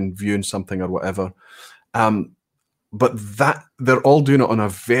 following, viewing something or whatever. But that they're all doing it on a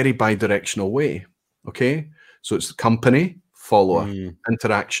very bi-directional way. Okay, so it's company, follower,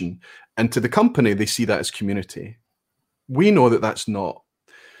 interaction, and to the company they see that as community. We know that that's not.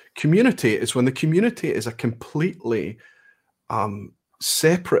 Community is when the community is a completely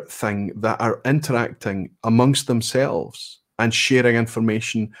separate thing that are interacting amongst themselves and sharing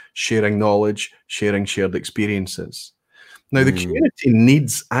information, sharing knowledge, sharing shared experiences. Now, the community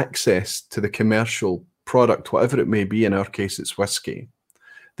needs access to the commercial product, whatever it may be. In our case, it's whiskey.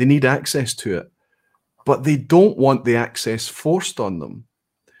 They need access to it, but they don't want the access forced on them.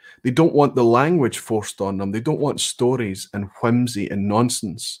 They don't want the language forced on them. They don't want stories and whimsy and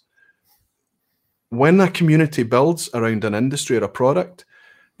nonsense. When a community builds around an industry or a product,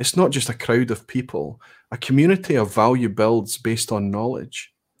 it's not just a crowd of people. A community of value builds based on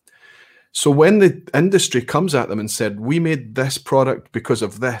knowledge. So when the industry comes at them and said, we made this product because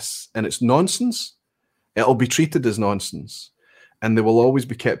of this, and it's nonsense, it'll be treated as nonsense. And they will always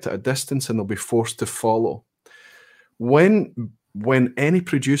be kept at a distance and they'll be forced to follow. When any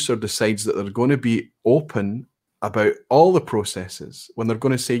producer decides that they're going to be open about all the processes, when they're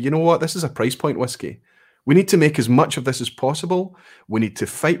going to say, you know what, this is a price point whiskey. We need to make as much of this as possible. We need to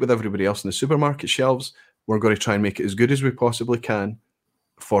fight with everybody else in the supermarket shelves. We're going to try and make it as good as we possibly can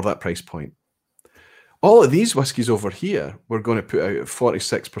for that price point. All of these whiskies over here, we're going to put out at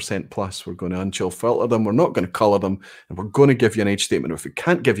 46% plus. We're going to unchill filter them. We're not going to colour them. And we're going to give you an age statement. If we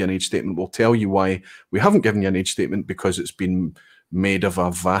can't give you an age statement, we'll tell you why we haven't given you an age statement, because it's been made of a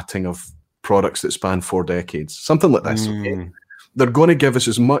vatting of products that span 4 decades, something like this. Okay? They're going to give us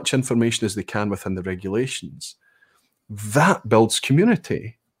as much information as they can within the regulations. That builds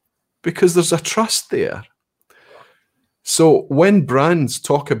community because there's a trust there. So when brands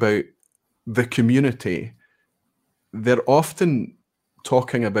talk about the community, they're often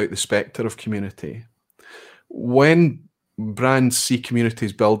talking about the spectre of community. When brands see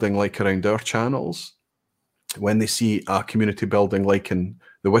communities building like around our channels, when they see a community building like in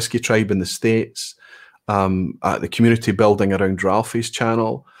the Whiskey Tribe in the States, the community building around Ralphie's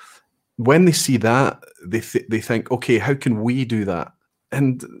channel, when they see that, they think, okay, how can we do that?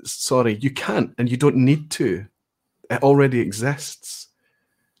 And sorry, you can't, and you don't need to. It already exists.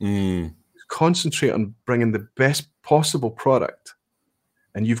 Concentrate on bringing the best possible product,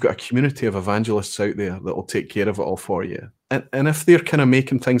 and you've got a community of evangelists out there that will take care of it all for you. And if they're kind of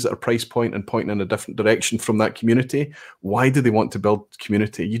making things that are price point and pointing in a different direction from that community, why do they want to build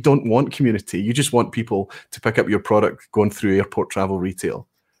community? You don't want community. You just want people to pick up your product going through airport travel retail.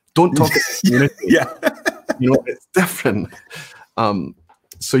 Don't talk about community. Yeah. You know, it's different.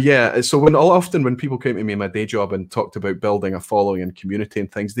 So often when people came to me in my day job and talked about building a following and community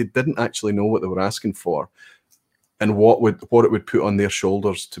and things, they didn't actually know what they were asking for and what it would put on their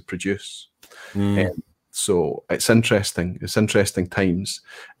shoulders to produce. So it's interesting. It's interesting times,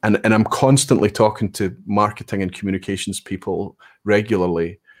 and I'm constantly talking to marketing and communications people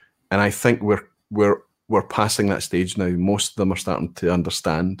regularly, and I think we're passing that stage now. Most of them are starting to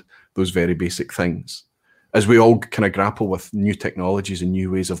understand those very basic things as we all kind of grapple with new technologies and new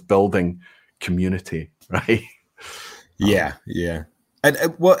ways of building community, right? Yeah. And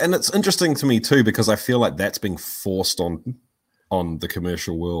it's interesting to me too, because I feel like that's being forced on the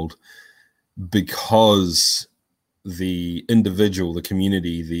commercial world, because the individual, the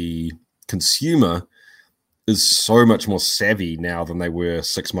community, the consumer is so much more savvy now than they were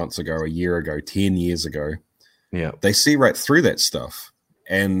 6 months ago, a year ago, 10 years ago. Yeah. They see right through that stuff.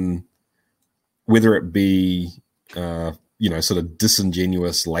 And whether it be, sort of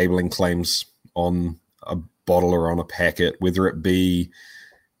disingenuous labeling claims on a bottle or on a packet, whether it be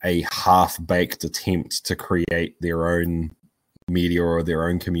a half-baked attempt to create their own media or their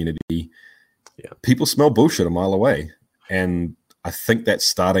own community, people smell bullshit a mile away. And I think that's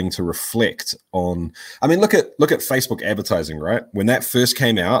starting to reflect on, I mean, look at Facebook advertising, right? When that first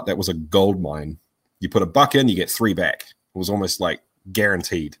came out, that was a gold mine. You put $1 in, you get 3 back. It was almost like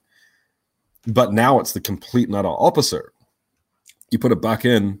guaranteed. But now it's the complete and utter opposite. You put $1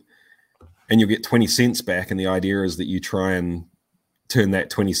 in and you'll get 20 cents back. And the idea is that you try and turn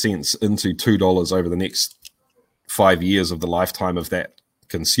that 20 cents into $2 over the next 5 years of the lifetime of that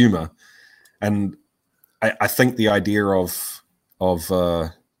consumer. And I think the idea of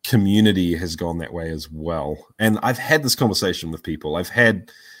community has gone that way as well. And I've had this conversation with people. I've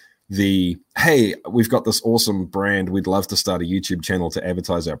had hey, we've got this awesome brand. We'd love to start a YouTube channel to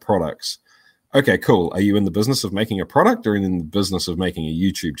advertise our products. Okay, cool. Are you in the business of making a product or in the business of making a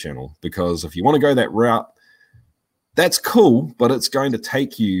YouTube channel? Because if you want to go that route, that's cool, but it's going to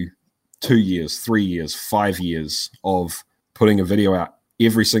take you 2 years, 3 years, 5 years of putting a video out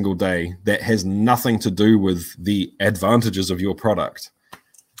every single day that has nothing to do with the advantages of your product.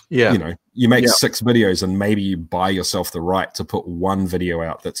 Yeah. You know, you make 6 videos and maybe you buy yourself the right to put 1 video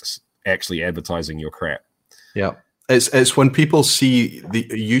out that's actually advertising your crap. Yeah. It's when people see the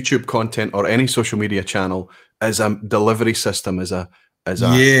YouTube content or any social media channel as a delivery system, as a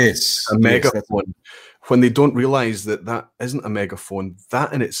megaphone, when they don't realize that isn't a megaphone.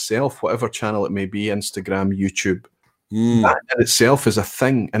 That in itself, whatever channel it may be, Instagram, YouTube, that in itself is a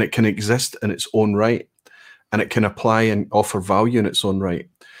thing, and it can exist in its own right, and it can apply and offer value in its own right.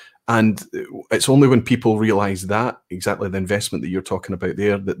 And it's only when people realize that, exactly the investment that you're talking about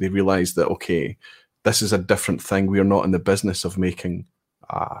there, that they realize that, okay, this is a different thing. We are not in the business of making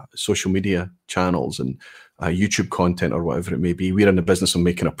social media channels and YouTube content or whatever it may be. We're in the business of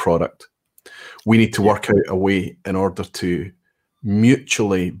making a product. We need to work out a way in order to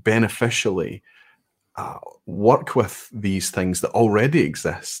mutually, beneficially work with these things that already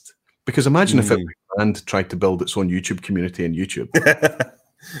exist. Because imagine if every brand tried to build its own YouTube community in YouTube.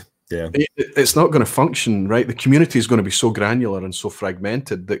 It's not going to function, right? The community is going to be so granular and so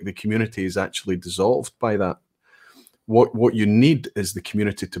fragmented that the community is actually dissolved by that. What you need is the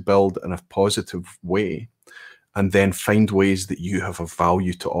community to build in a positive way, and then find ways that you have a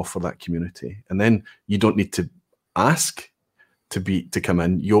value to offer that community. And then you don't need to ask to come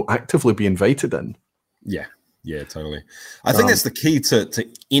in. You'll actively be invited in. Yeah, totally. I think that's the key to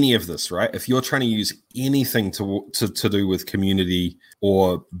any of this, right? If you're trying to use anything to do with community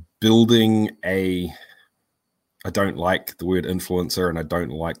or building a I don't like the word influencer, and I don't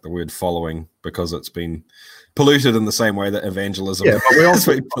like the word following, because it's been polluted in the same way that evangelism. Yeah, but we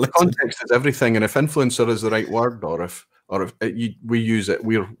also context is everything, and if influencer is the right word, or if we use it,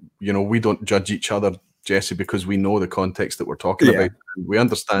 we don't judge each other, Jesse, because we know the context that we're talking about. We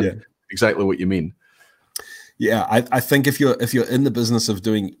understand exactly what you mean. Yeah, I think if you're in the business of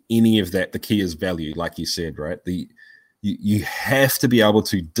doing any of that, the key is value, like you said, right? You have to be able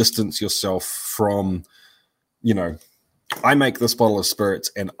to distance yourself from, I make this bottle of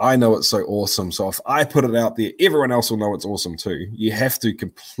spirits and I know it's so awesome. So if I put it out there, everyone else will know it's awesome too. You have to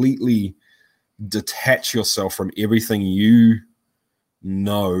completely detach yourself from everything you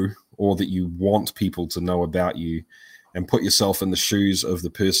know or that you want people to know about you, and put yourself in the shoes of the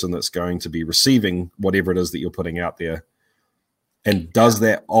person that's going to be receiving whatever it is that you're putting out there. And does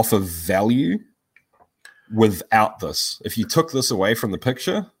that offer value without this? If you took this away from the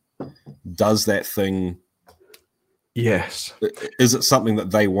picture, does that thing... Yes. Is it something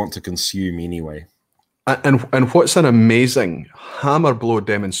that they want to consume anyway? And what's an amazing hammer blow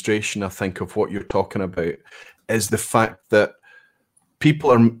demonstration, I think, of what you're talking about is the fact that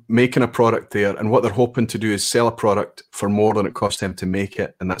people are making a product there, and what they're hoping to do is sell a product for more than it costs them to make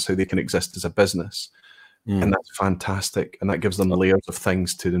it, and that's how they can exist as a business. And that's fantastic, and that gives them layers of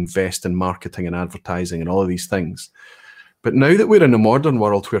things to invest in marketing and advertising and all of these things. But now that we're in a modern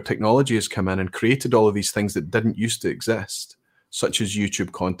world where technology has come in and created all of these things that didn't used to exist, such as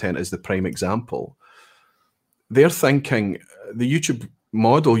YouTube content is the prime example, they're thinking the YouTube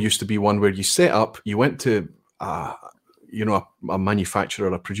model used to be one where you set up, you went to a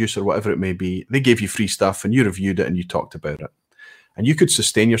manufacturer, a producer, whatever it may be, they gave you free stuff and you reviewed it and you talked about it. And you could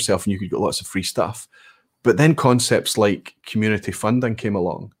sustain yourself and you could get lots of free stuff. But then concepts like community funding came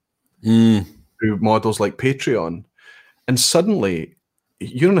along through models like Patreon. And suddenly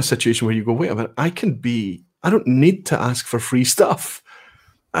you're in a situation where you go, wait a minute, I don't need to ask for free stuff.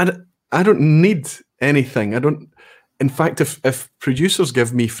 I don't need anything. In fact, if producers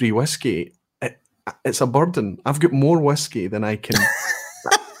give me free whiskey, it's a burden. I've got more whiskey than I can.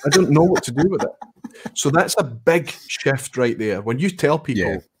 I don't know what to do with it. So that's a big shift right there. When you tell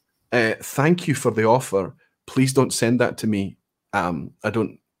people, thank you for the offer, please don't send that to me. I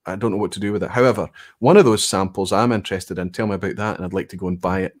don't know what to do with it. However, one of those samples I'm interested in, tell me about that, and I'd like to go and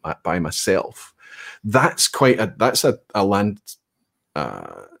buy it by myself. That's a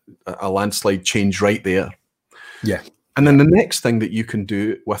landslide change right there. Yeah. And then the next thing that you can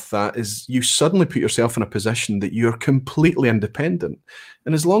do with that is you suddenly put yourself in a position that you're completely independent.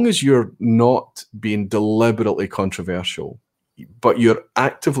 And as long as you're not being deliberately controversial, but you're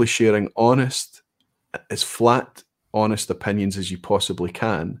actively sharing as flat, honest opinions as you possibly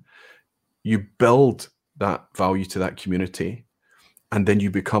can, you build that value to that community, and then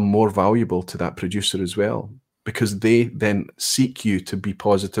you become more valuable to that producer as well, because they then seek you to be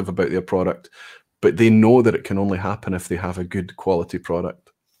positive about their product, but they know that it can only happen if they have a good quality product.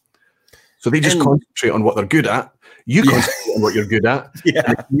 So they just concentrate on what they're good at. You concentrate on what you're good at. Yeah.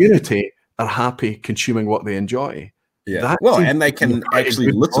 And the community are happy consuming what they enjoy. Yeah. And they can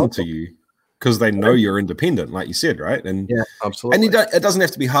actually listen to you because they know you're independent, like you said, right? And yeah, absolutely. And it doesn't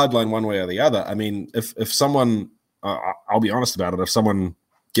have to be hardline one way or the other. I mean, if someone, I'll be honest about it, if someone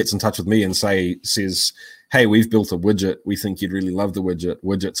gets in touch with me and says, hey, we've built a widget, we think you'd really love the widget,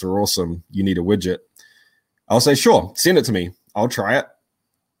 widgets are awesome, you need a widget, I'll say, sure, send it to me, I'll try it,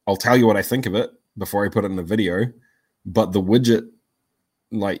 I'll tell you what I think of it before I put it in the video. But the widget,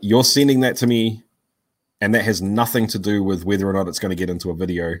 like, you're sending that to me, and that has nothing to do with whether or not it's going to get into a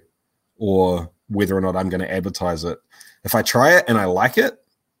video or whether or not I'm going to advertise it. If I try it and I like it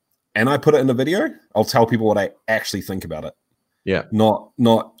and I put it in a video, I'll tell people what I actually think about it. Yeah. Not,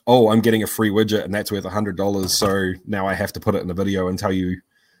 oh, I'm getting a free widget and that's worth $100, so now I have to put it in a video and tell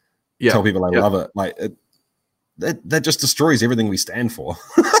people I love it. Like, that just destroys everything we stand for.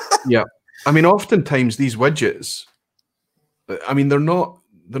 Yeah. I mean, oftentimes these widgets, I mean, they're not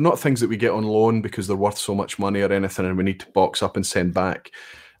things that we get on loan because they're worth so much money or anything and we need to box up and send back.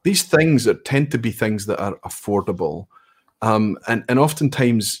 These things tend to be things that are affordable. And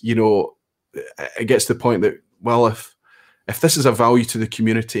oftentimes, it gets to the point that, well, if this is a value to the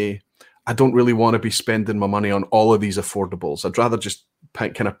community, I don't really want to be spending my money on all of these affordables. I'd rather just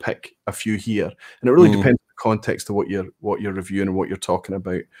pick a few here. And it really depends on the context of what you're reviewing and what you're talking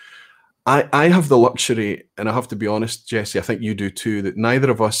about. I have the luxury, and I have to be honest, Jesse, I think you do too, that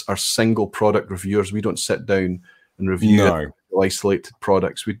neither of us are single product reviewers. We don't sit down and review isolated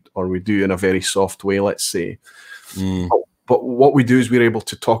products. We do in a very soft way, let's say. But what we do is we're able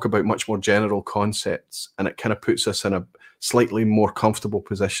to talk about much more general concepts, and it kind of puts us in a slightly more comfortable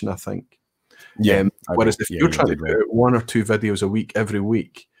position, I think. Yeah. Whereas if you're trying to put out 1 or 2 videos a week every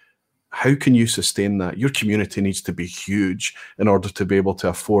week, how can you sustain that? Your community needs to be huge in order to be able to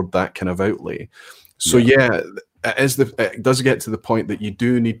afford that kind of outlay. So it does get to the point that you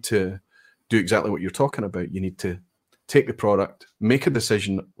do need to do exactly what you're talking about. You need to take the product, make a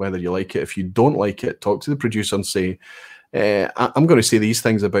decision whether you like it. If you don't like it, talk to the producer and say, I'm going to say these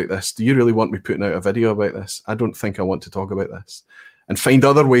things about this. Do you really want me putting out a video about this? I don't think I want to talk about this. And find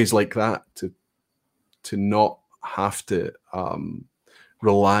other ways like that to not have to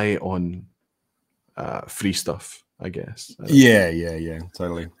rely on free stuff, I guess. Yeah,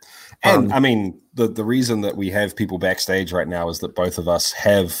 totally. And I mean, the reason that we have people backstage right now is that both of us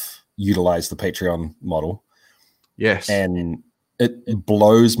have utilized the Patreon model. Yes. And it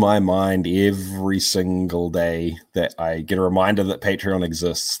blows my mind every single day that I get a reminder that Patreon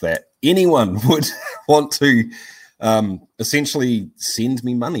exists, that anyone would want to essentially send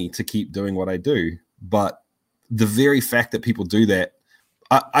me money to keep doing what I do. But the very fact that people do that,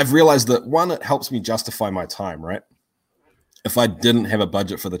 I've realized that, one, it helps me justify my time, right? If I didn't have a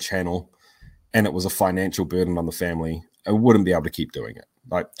budget for the channel and it was a financial burden on the family, I wouldn't be able to keep doing it.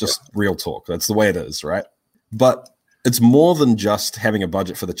 Like, just real talk. That's the way it is, right? But it's more than just having a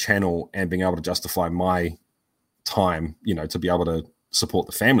budget for the channel and being able to justify my time, you know, to be able to support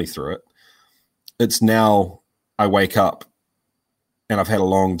the family through it. It's now I wake up and I've had a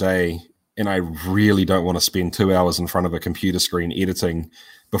long day and I really don't want to spend 2 hours in front of a computer screen editing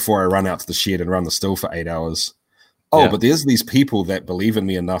before I run out to the shed and run the still for 8 hours. Oh, but there's these people that believe in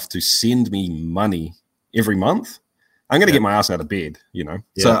me enough to send me money every month. I'm going to get my ass out of bed, you know?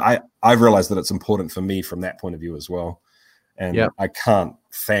 Yeah. So I've realized that it's important for me from that point of view as well. And I can't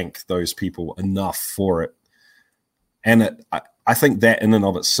thank those people enough for it. And I think that in and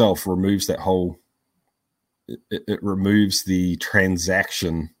of itself removes that whole, it removes the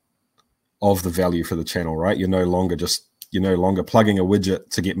transaction of the value for the channel, right? You're no longer plugging a widget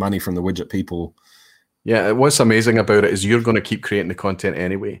to get money from the widget people. Yeah, what's amazing about it is you're going to keep creating the content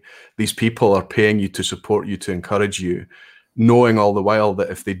anyway. These people are paying you to support you, to encourage you, knowing all the while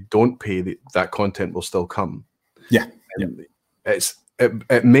that if they don't pay, that content will still come. Yeah.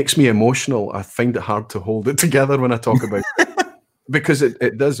 It makes me emotional. I find it hard to hold it together when I talk about it. Because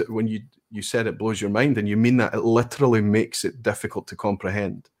it does. When you said it blows your mind, and you mean that, it literally makes it difficult to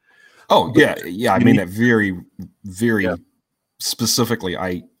comprehend. Oh, yeah. I mean that very, very specifically.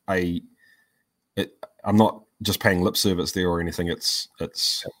 I'm not just paying lip service there or anything. I'm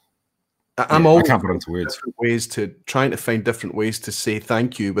always I can't put into words. Trying to find different ways to say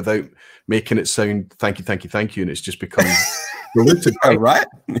thank you without making it sound thank you, and it's just become diluted, right?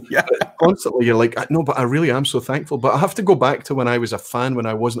 Yeah, constantly you're like, no, but I really am so thankful. But I have to go back to when I was a fan, when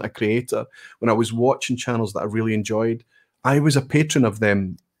I wasn't a creator, when I was watching channels that I really enjoyed. I was a patron of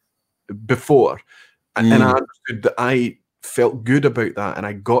them before, and I understood that I felt good about that, and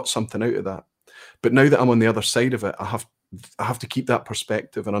I got something out of that. But now that I'm on the other side of it, I have to keep that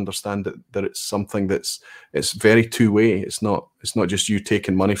perspective and understand that it's something it's very two-way. It's not just you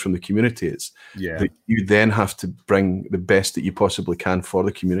taking money from the community. It's that you then have to bring the best that you possibly can for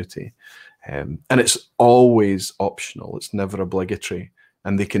the community. And it's always optional. It's never obligatory.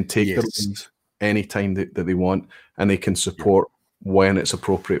 And they can take their leave any time that they want, and they can support when it's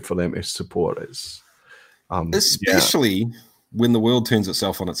appropriate for them to support. It's especially when the world turns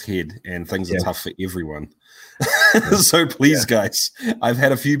itself on its head and things are tough for everyone. So please, guys, I've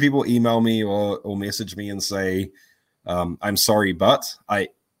had a few people email me or message me and say, I'm sorry, but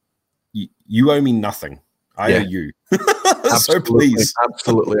you owe me nothing. I owe you. So please.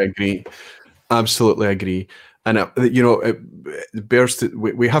 Absolutely agree. And, it bears to,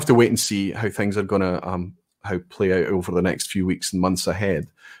 we have to wait and see how things are going to play out over the next few weeks and months ahead,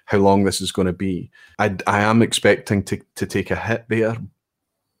 how long this is going to be. I am expecting to take a hit there,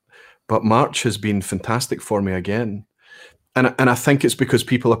 but March has been fantastic for me again. And I think it's because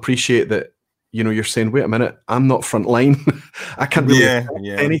people appreciate that, you're saying, wait a minute, I'm not frontline. I can't really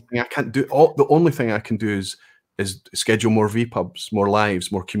do anything. I can't do the only thing I can do is schedule more VPubs, more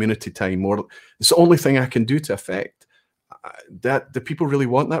lives, more community time, it's the only thing I can do to affect. Do people really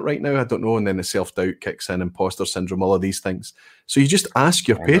want that right now? I don't know. And then the self-doubt kicks in, imposter syndrome, all of these things. So you just ask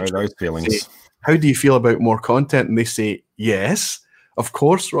your patrons, those feelings. Say, how do you feel about more content? And they say, yes, of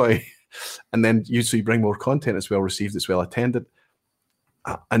course, Roy. And then you bring more content. It's well received, it's well attended.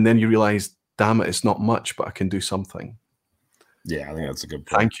 And then you realize, damn it, it's not much, but I can do something. Yeah, I think that's a good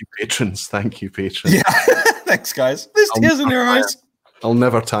point. Thank you, patrons. Yeah, thanks, guys. There's tears in your eyes. I'll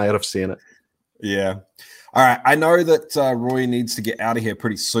never tire of saying it. Yeah. All right. I know that Roy needs to get out of here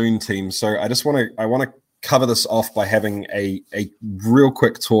pretty soon, team. So I want to cover this off by having a real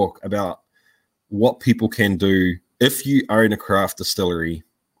quick talk about what people can do if you own a craft distillery,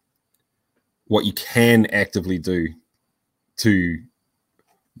 what you can actively do to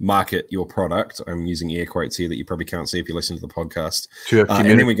market your product. I'm using air quotes here that you probably can't see if you listen to the podcast. To a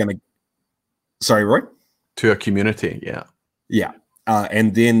community. And then we're going to... Sorry, Roy? To a community, yeah. Yeah.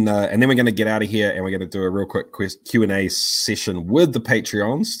 And then we're going to get out of here, and we're going to do a real quick Q&A session with the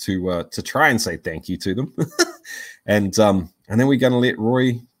Patreons to try and say thank you to them. and then we're going to let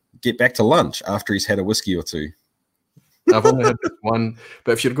Roy get back to lunch after he's had a whiskey or two. I've only had one,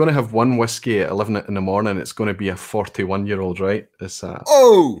 but if you're going to have one whiskey at 11 in the morning, it's going to be a 41-year-old, right? It's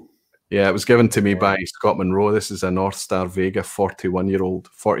yeah, it was given to me by Scott Monroe. This is a North Star Vega 41-year-old,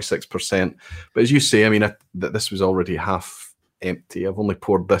 46%. But as you say, I mean, this was already half empty. I've only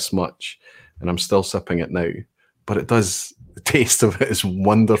poured this much, and I'm still sipping it now. But the taste of it is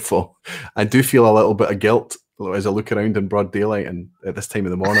wonderful. I do feel a little bit of guilt as I look around in broad daylight and at this time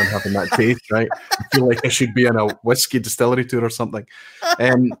of the morning having that taste, right? I feel like I should be on a whiskey distillery tour or something.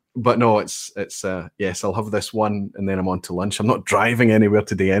 But no, it's yes, I'll have this one and then I'm on to lunch. I'm not driving anywhere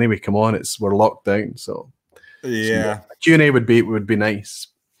today anyway. Come on, we're locked down. So yeah, Q&A would be nice.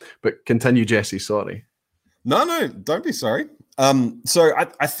 But continue, Jesse. Sorry. No, don't be sorry. So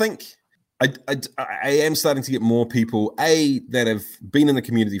I think I am starting to get more people that have been in the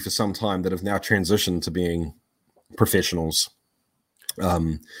community for some time that have now transitioned to being professionals,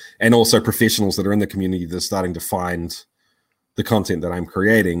 and also professionals that are in the community that are starting to find the content that I'm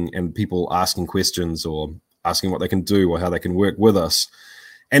creating and people asking questions or asking what they can do or how they can work with us.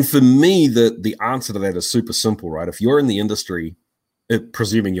 And for me, the answer to that is super simple, right? If you're in the industry,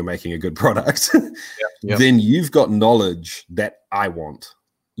 presuming you're making a good product, then you've got knowledge that I want.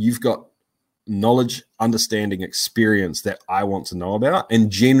 You've got knowledge, understanding, experience that I want to know about. And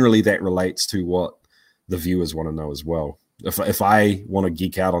generally that relates to what the viewers want to know as well. If I want to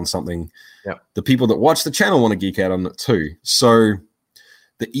geek out on something, the people that watch the channel want to geek out on it too. So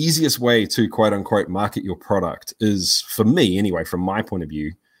the easiest way to quote unquote market your product is, for me anyway, from my point of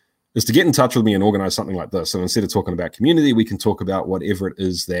view, is to get in touch with me and organize something like this. So instead of talking about community, we can talk about whatever it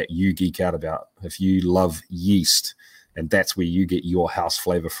is that you geek out about. If you love yeast and that's where you get your house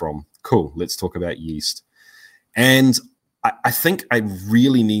flavor from, cool, let's talk about yeast. And I think I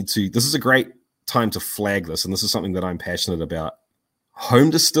really need to, this is a great time to flag this, and this is something that I'm passionate about. Home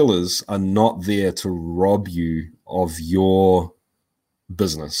distillers are not there to rob you of your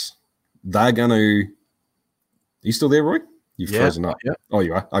business. They're going to... Are you still there, Roy? You've frozen up. Yeah. Oh,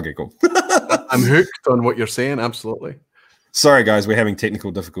 you are? Okay, cool. I'm hooked on what you're saying, absolutely. Sorry, guys, we're having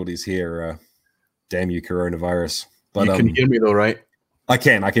technical difficulties here. Damn you, coronavirus. But you can hear me though, right? I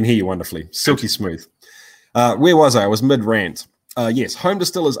can hear you wonderfully. Silky smooth. Where was I? I was mid-rant. Yes, home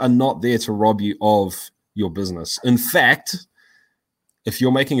distillers are not there to rob you of your business. In fact, if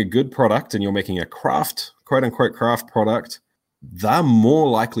you're making a good product and you're making a craft, quote-unquote craft product, they're more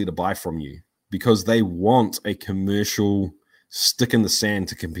likely to buy from you because they want a commercial stick in the sand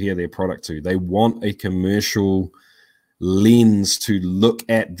to compare their product to. They want a commercial lens to look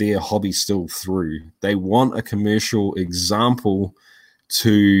at their hobby still through. They want a commercial example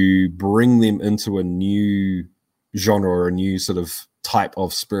to bring them into a new genre or a new sort of type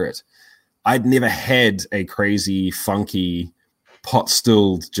of spirit. I'd never had a crazy, funky,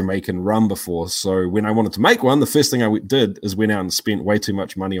 pot-stilled Jamaican rum before. So when I wanted to make one, the first thing I did is went out and spent way too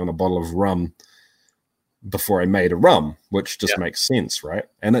much money on a bottle of rum before I made a rum, which just makes sense, right?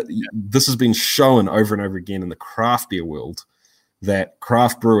 And this has been shown over and over again in the craft beer world that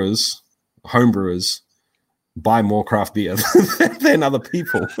craft brewers, home brewers, buy more craft beer than other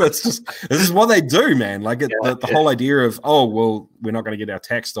people. This is what they do, man. Like the whole idea of, oh, well, we're not going to get our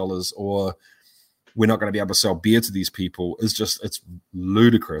tax dollars or we're not going to be able to sell beer to these people is just, it's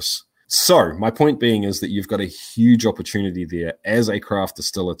ludicrous. So my point being is that you've got a huge opportunity there as a craft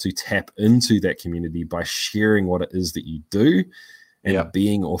distiller to tap into that community by sharing what it is that you do and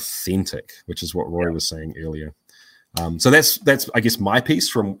being authentic, which is what Roy was saying earlier. So that's I guess my piece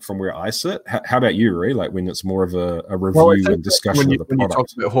from where I sit. How about you, Roy? Like when it's more of a review and discussion of the product. When you talk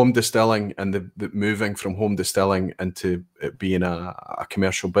about home distilling and the moving from home distilling into it being a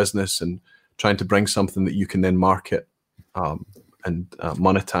commercial business and trying to bring something that you can then market and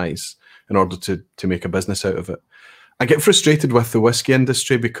monetize in order to make a business out of it. I get frustrated with the whiskey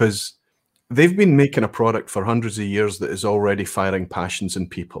industry because they've been making a product for hundreds of years that is already firing passions in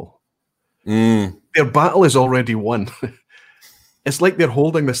people. Their battle is already won. It's like they're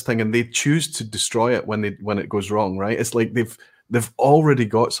holding this thing and they choose to destroy it when it goes wrong, right? It's like they've already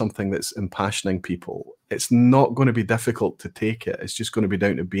got something that's impassioning people. It's not going to be difficult to take it. It's just going to be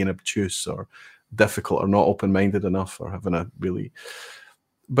down to being obtuse or difficult or not open-minded enough or having a really...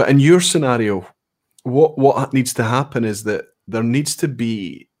 But in your scenario, what needs to happen is that there needs to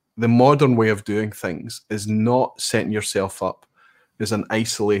be, the modern way of doing things is not setting yourself up as an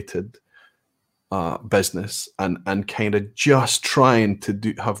isolated business and kind of just trying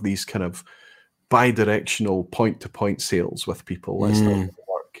to have these kind of bi-directional point-to-point sales with people. That's not going to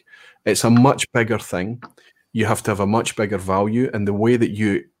work. It's a much bigger thing. You have to have a much bigger value, and the way that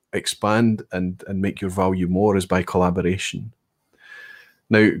you expand and make your value more is by collaboration.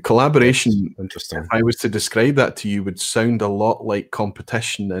 Now, collaboration, interesting. If I was to describe that to you, would sound a lot like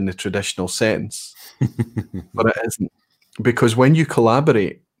competition in the traditional sense, but it isn't. Because when you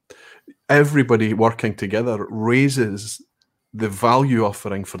collaborate, everybody working together raises the value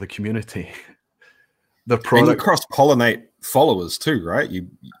offering for the community. The product, and you cross-pollinate followers too, right? You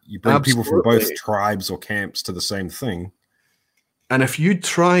bring Absolutely. People from both tribes or camps to the same thing. And if you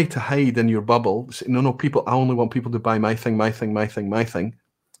try to hide in your bubble, say, no, people, I only want people to buy my thing,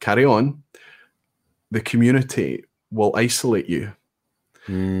 carry on, the community will isolate you.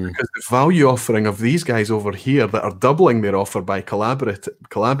 Because the value offering of these guys over here that are doubling their offer by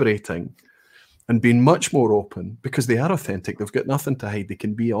collaborating and being much more open, because they are authentic, they've got nothing to hide, they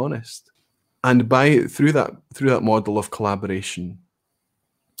can be honest. And through that model of collaboration,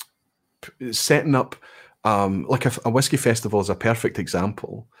 setting up like a whiskey festival is a perfect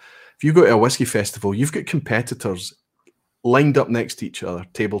example. If you go to a whiskey festival, you've got competitors lined up next to each other,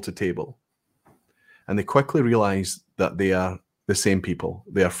 table to table, and they quickly realize that they are the same people.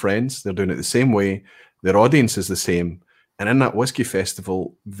 They are friends. They're doing it the same way. Their audience is the same. And in that whiskey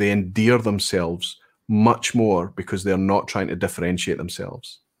festival, they endear themselves much more because they're not trying to differentiate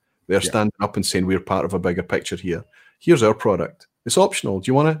themselves. They're standing up and saying, we're part of a bigger picture here. Here's our product. It's optional. Do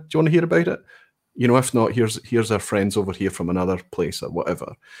you want to hear about it? You know, if not, here's our friends over here from another place or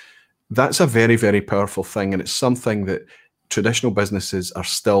whatever. That's a very, very powerful thing. And it's something that traditional businesses are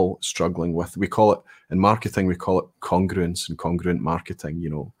still struggling with. We call it, in marketing, we call it congruence and congruent marketing. You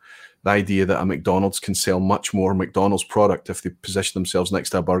know, the idea that a McDonald's can sell much more McDonald's product if they position themselves next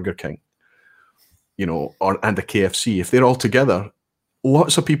to a Burger King, you know, and a KFC. If they're all together,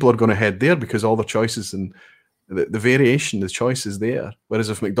 lots of people are going to head there because all the choices and the variation, the choice is there. Whereas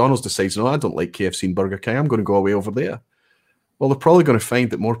if McDonald's decides, no, I don't like KFC and Burger King, I'm going to go away over there. Well, they're probably going to find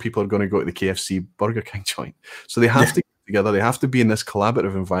that more people are going to go to the KFC Burger King joint. So they have to get together. They have to be in this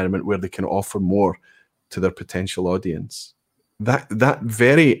collaborative environment where they can offer more to their potential audience. That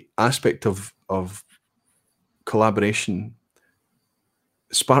very aspect of collaboration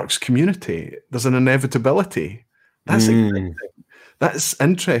sparks community. There's an inevitability. That's exciting. That's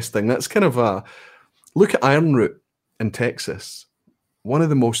interesting. That's kind of a look at Iron Root in Texas, one of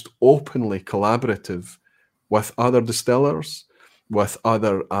the most openly collaborative with other distillers, with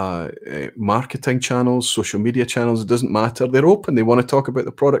other marketing channels, social media channels. It doesn't matter. They're open. They want to talk about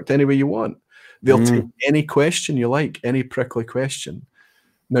the product any way you want. They'll take any question you like, any prickly question.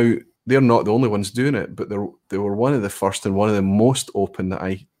 Now, they're not the only ones doing it, but they were one of the first and one of the most open that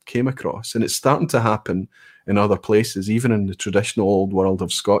I came across. And it's starting to happen in other places, even in the traditional old world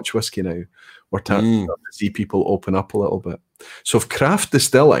of Scotch whiskey now. We're starting to see people open up a little bit. So if craft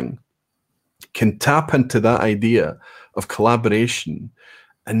distilling can tap into that idea of collaboration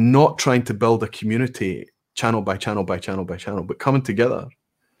and not trying to build a community channel by channel by channel by channel, but coming together,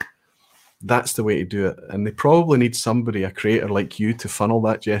 that's the way to do it. And they probably need somebody, a creator like you, to funnel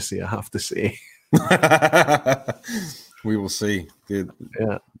that, Jesse, I have to say. We will see. Yeah.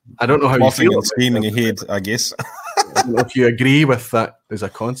 I don't know how you feel. And scheming ahead, I guess. I don't know if you agree with that as a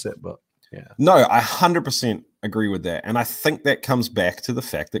concept, but yeah. No, I 100% agree with that. And I think that comes back to the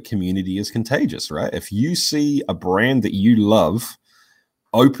fact that community is contagious, right? If you see a brand that you love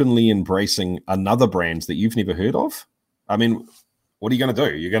openly embracing another brand that you've never heard of, I mean, what are you going to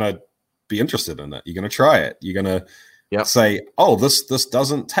do? You're going to be interested in it. You're going to try it. You're going to say, oh, this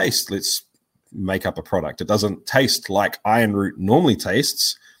doesn't taste. Let's make up a product. It doesn't taste like Iron Root normally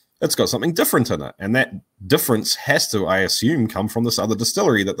tastes. It's got something different in it. And that difference has to, I assume, come from this other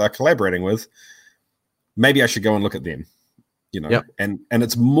distillery that they're collaborating with. Maybe I should go and look at them, you know, and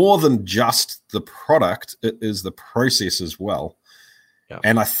it's more than just the product. It is the process as well. Yeah.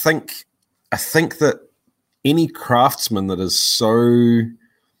 And I think that any craftsman that is so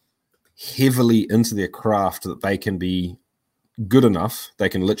heavily into their craft that they can be good enough, they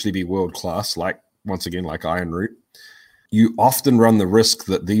can literally be world-class, like, once again, like Iron Root, you often run the risk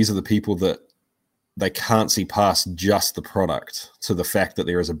that these are the people that they can't see past just the product to the fact that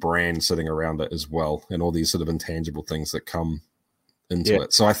there is a brand sitting around it as well, and all these sort of intangible things that come into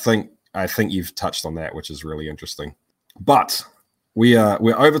it. So I think you've touched on that, which is really interesting. But we're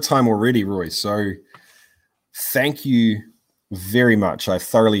over time already, Roy. So thank you very much. I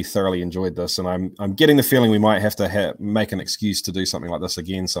thoroughly enjoyed this, and I'm getting the feeling we might have to make an excuse to do something like this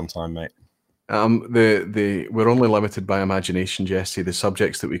again sometime, mate. We're only limited by imagination, Jesse. The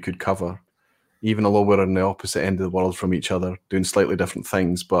subjects that we could cover, even although we're on the opposite end of the world from each other, doing slightly different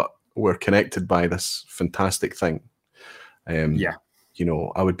things, but we're connected by this fantastic thing. Yeah. You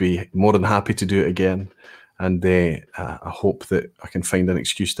know, I would be more than happy to do it again. And I hope that I can find an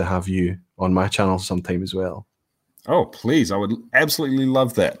excuse to have you on my channel sometime as well. Oh, please. I would absolutely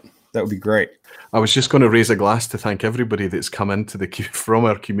love that. That would be great. I was just going to raise a glass to thank everybody that's come into from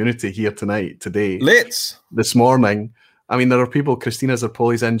our community here today. This morning. I mean, there are people, Christina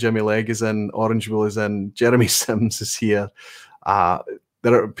Zarpoli's in, Jimmy Legg is in, Orange Wool is in, Jeremy Sims is here.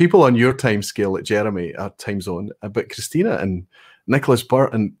 There are people on your time scale at Jeremy, time zone, but Christina and Nicholas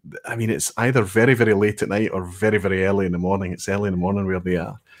Burton, I mean, it's either very, very late at night or very, very early in the morning. It's early in the morning where they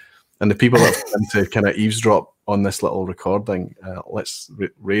are. And the people that have come to kind of eavesdrop on this little recording, let's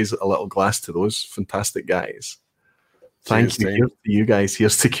raise a little glass to those fantastic guys. Thank you. Here's to you guys.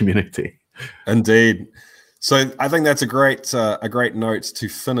 Here's to community. Indeed. So I think that's a great note to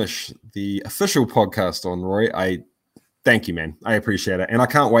finish the official podcast on, Roy. Thank you, man. I appreciate it. And I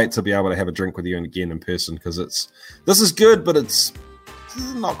can't wait to be able to have a drink with you again in person, because this is good, but it's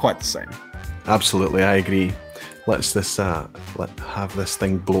not quite the same. Absolutely. I agree. Let's have this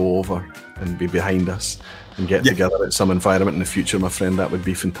thing blow over and be behind us and get together at some environment in the future, my friend. That would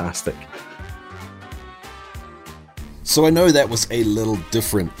be fantastic. So I know that was a little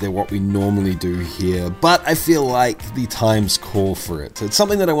different than what we normally do here, but I feel like the times call for it. It's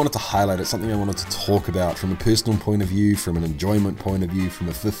something that I wanted to highlight. It's something I wanted to talk about from a personal point of view, from an enjoyment point of view, from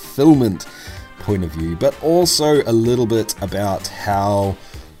a fulfillment point of view, but also a little bit about how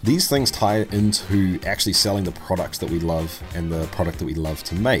these things tie into actually selling the products that we love and the product that we love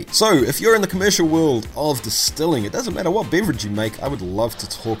to make. So if you're in the commercial world of distilling, it doesn't matter what beverage you make, I would love to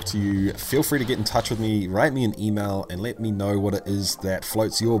talk to you. Feel free to get in touch with me, write me an email, and let me know what it is that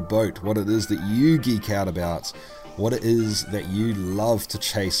floats your boat, what it is that you geek out about, what it is that you love to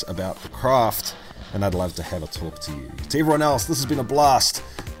chase about the craft, and I'd love to have a talk to you. To everyone else, this has been a blast.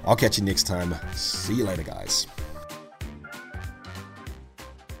 I'll catch you next time. See you later, guys.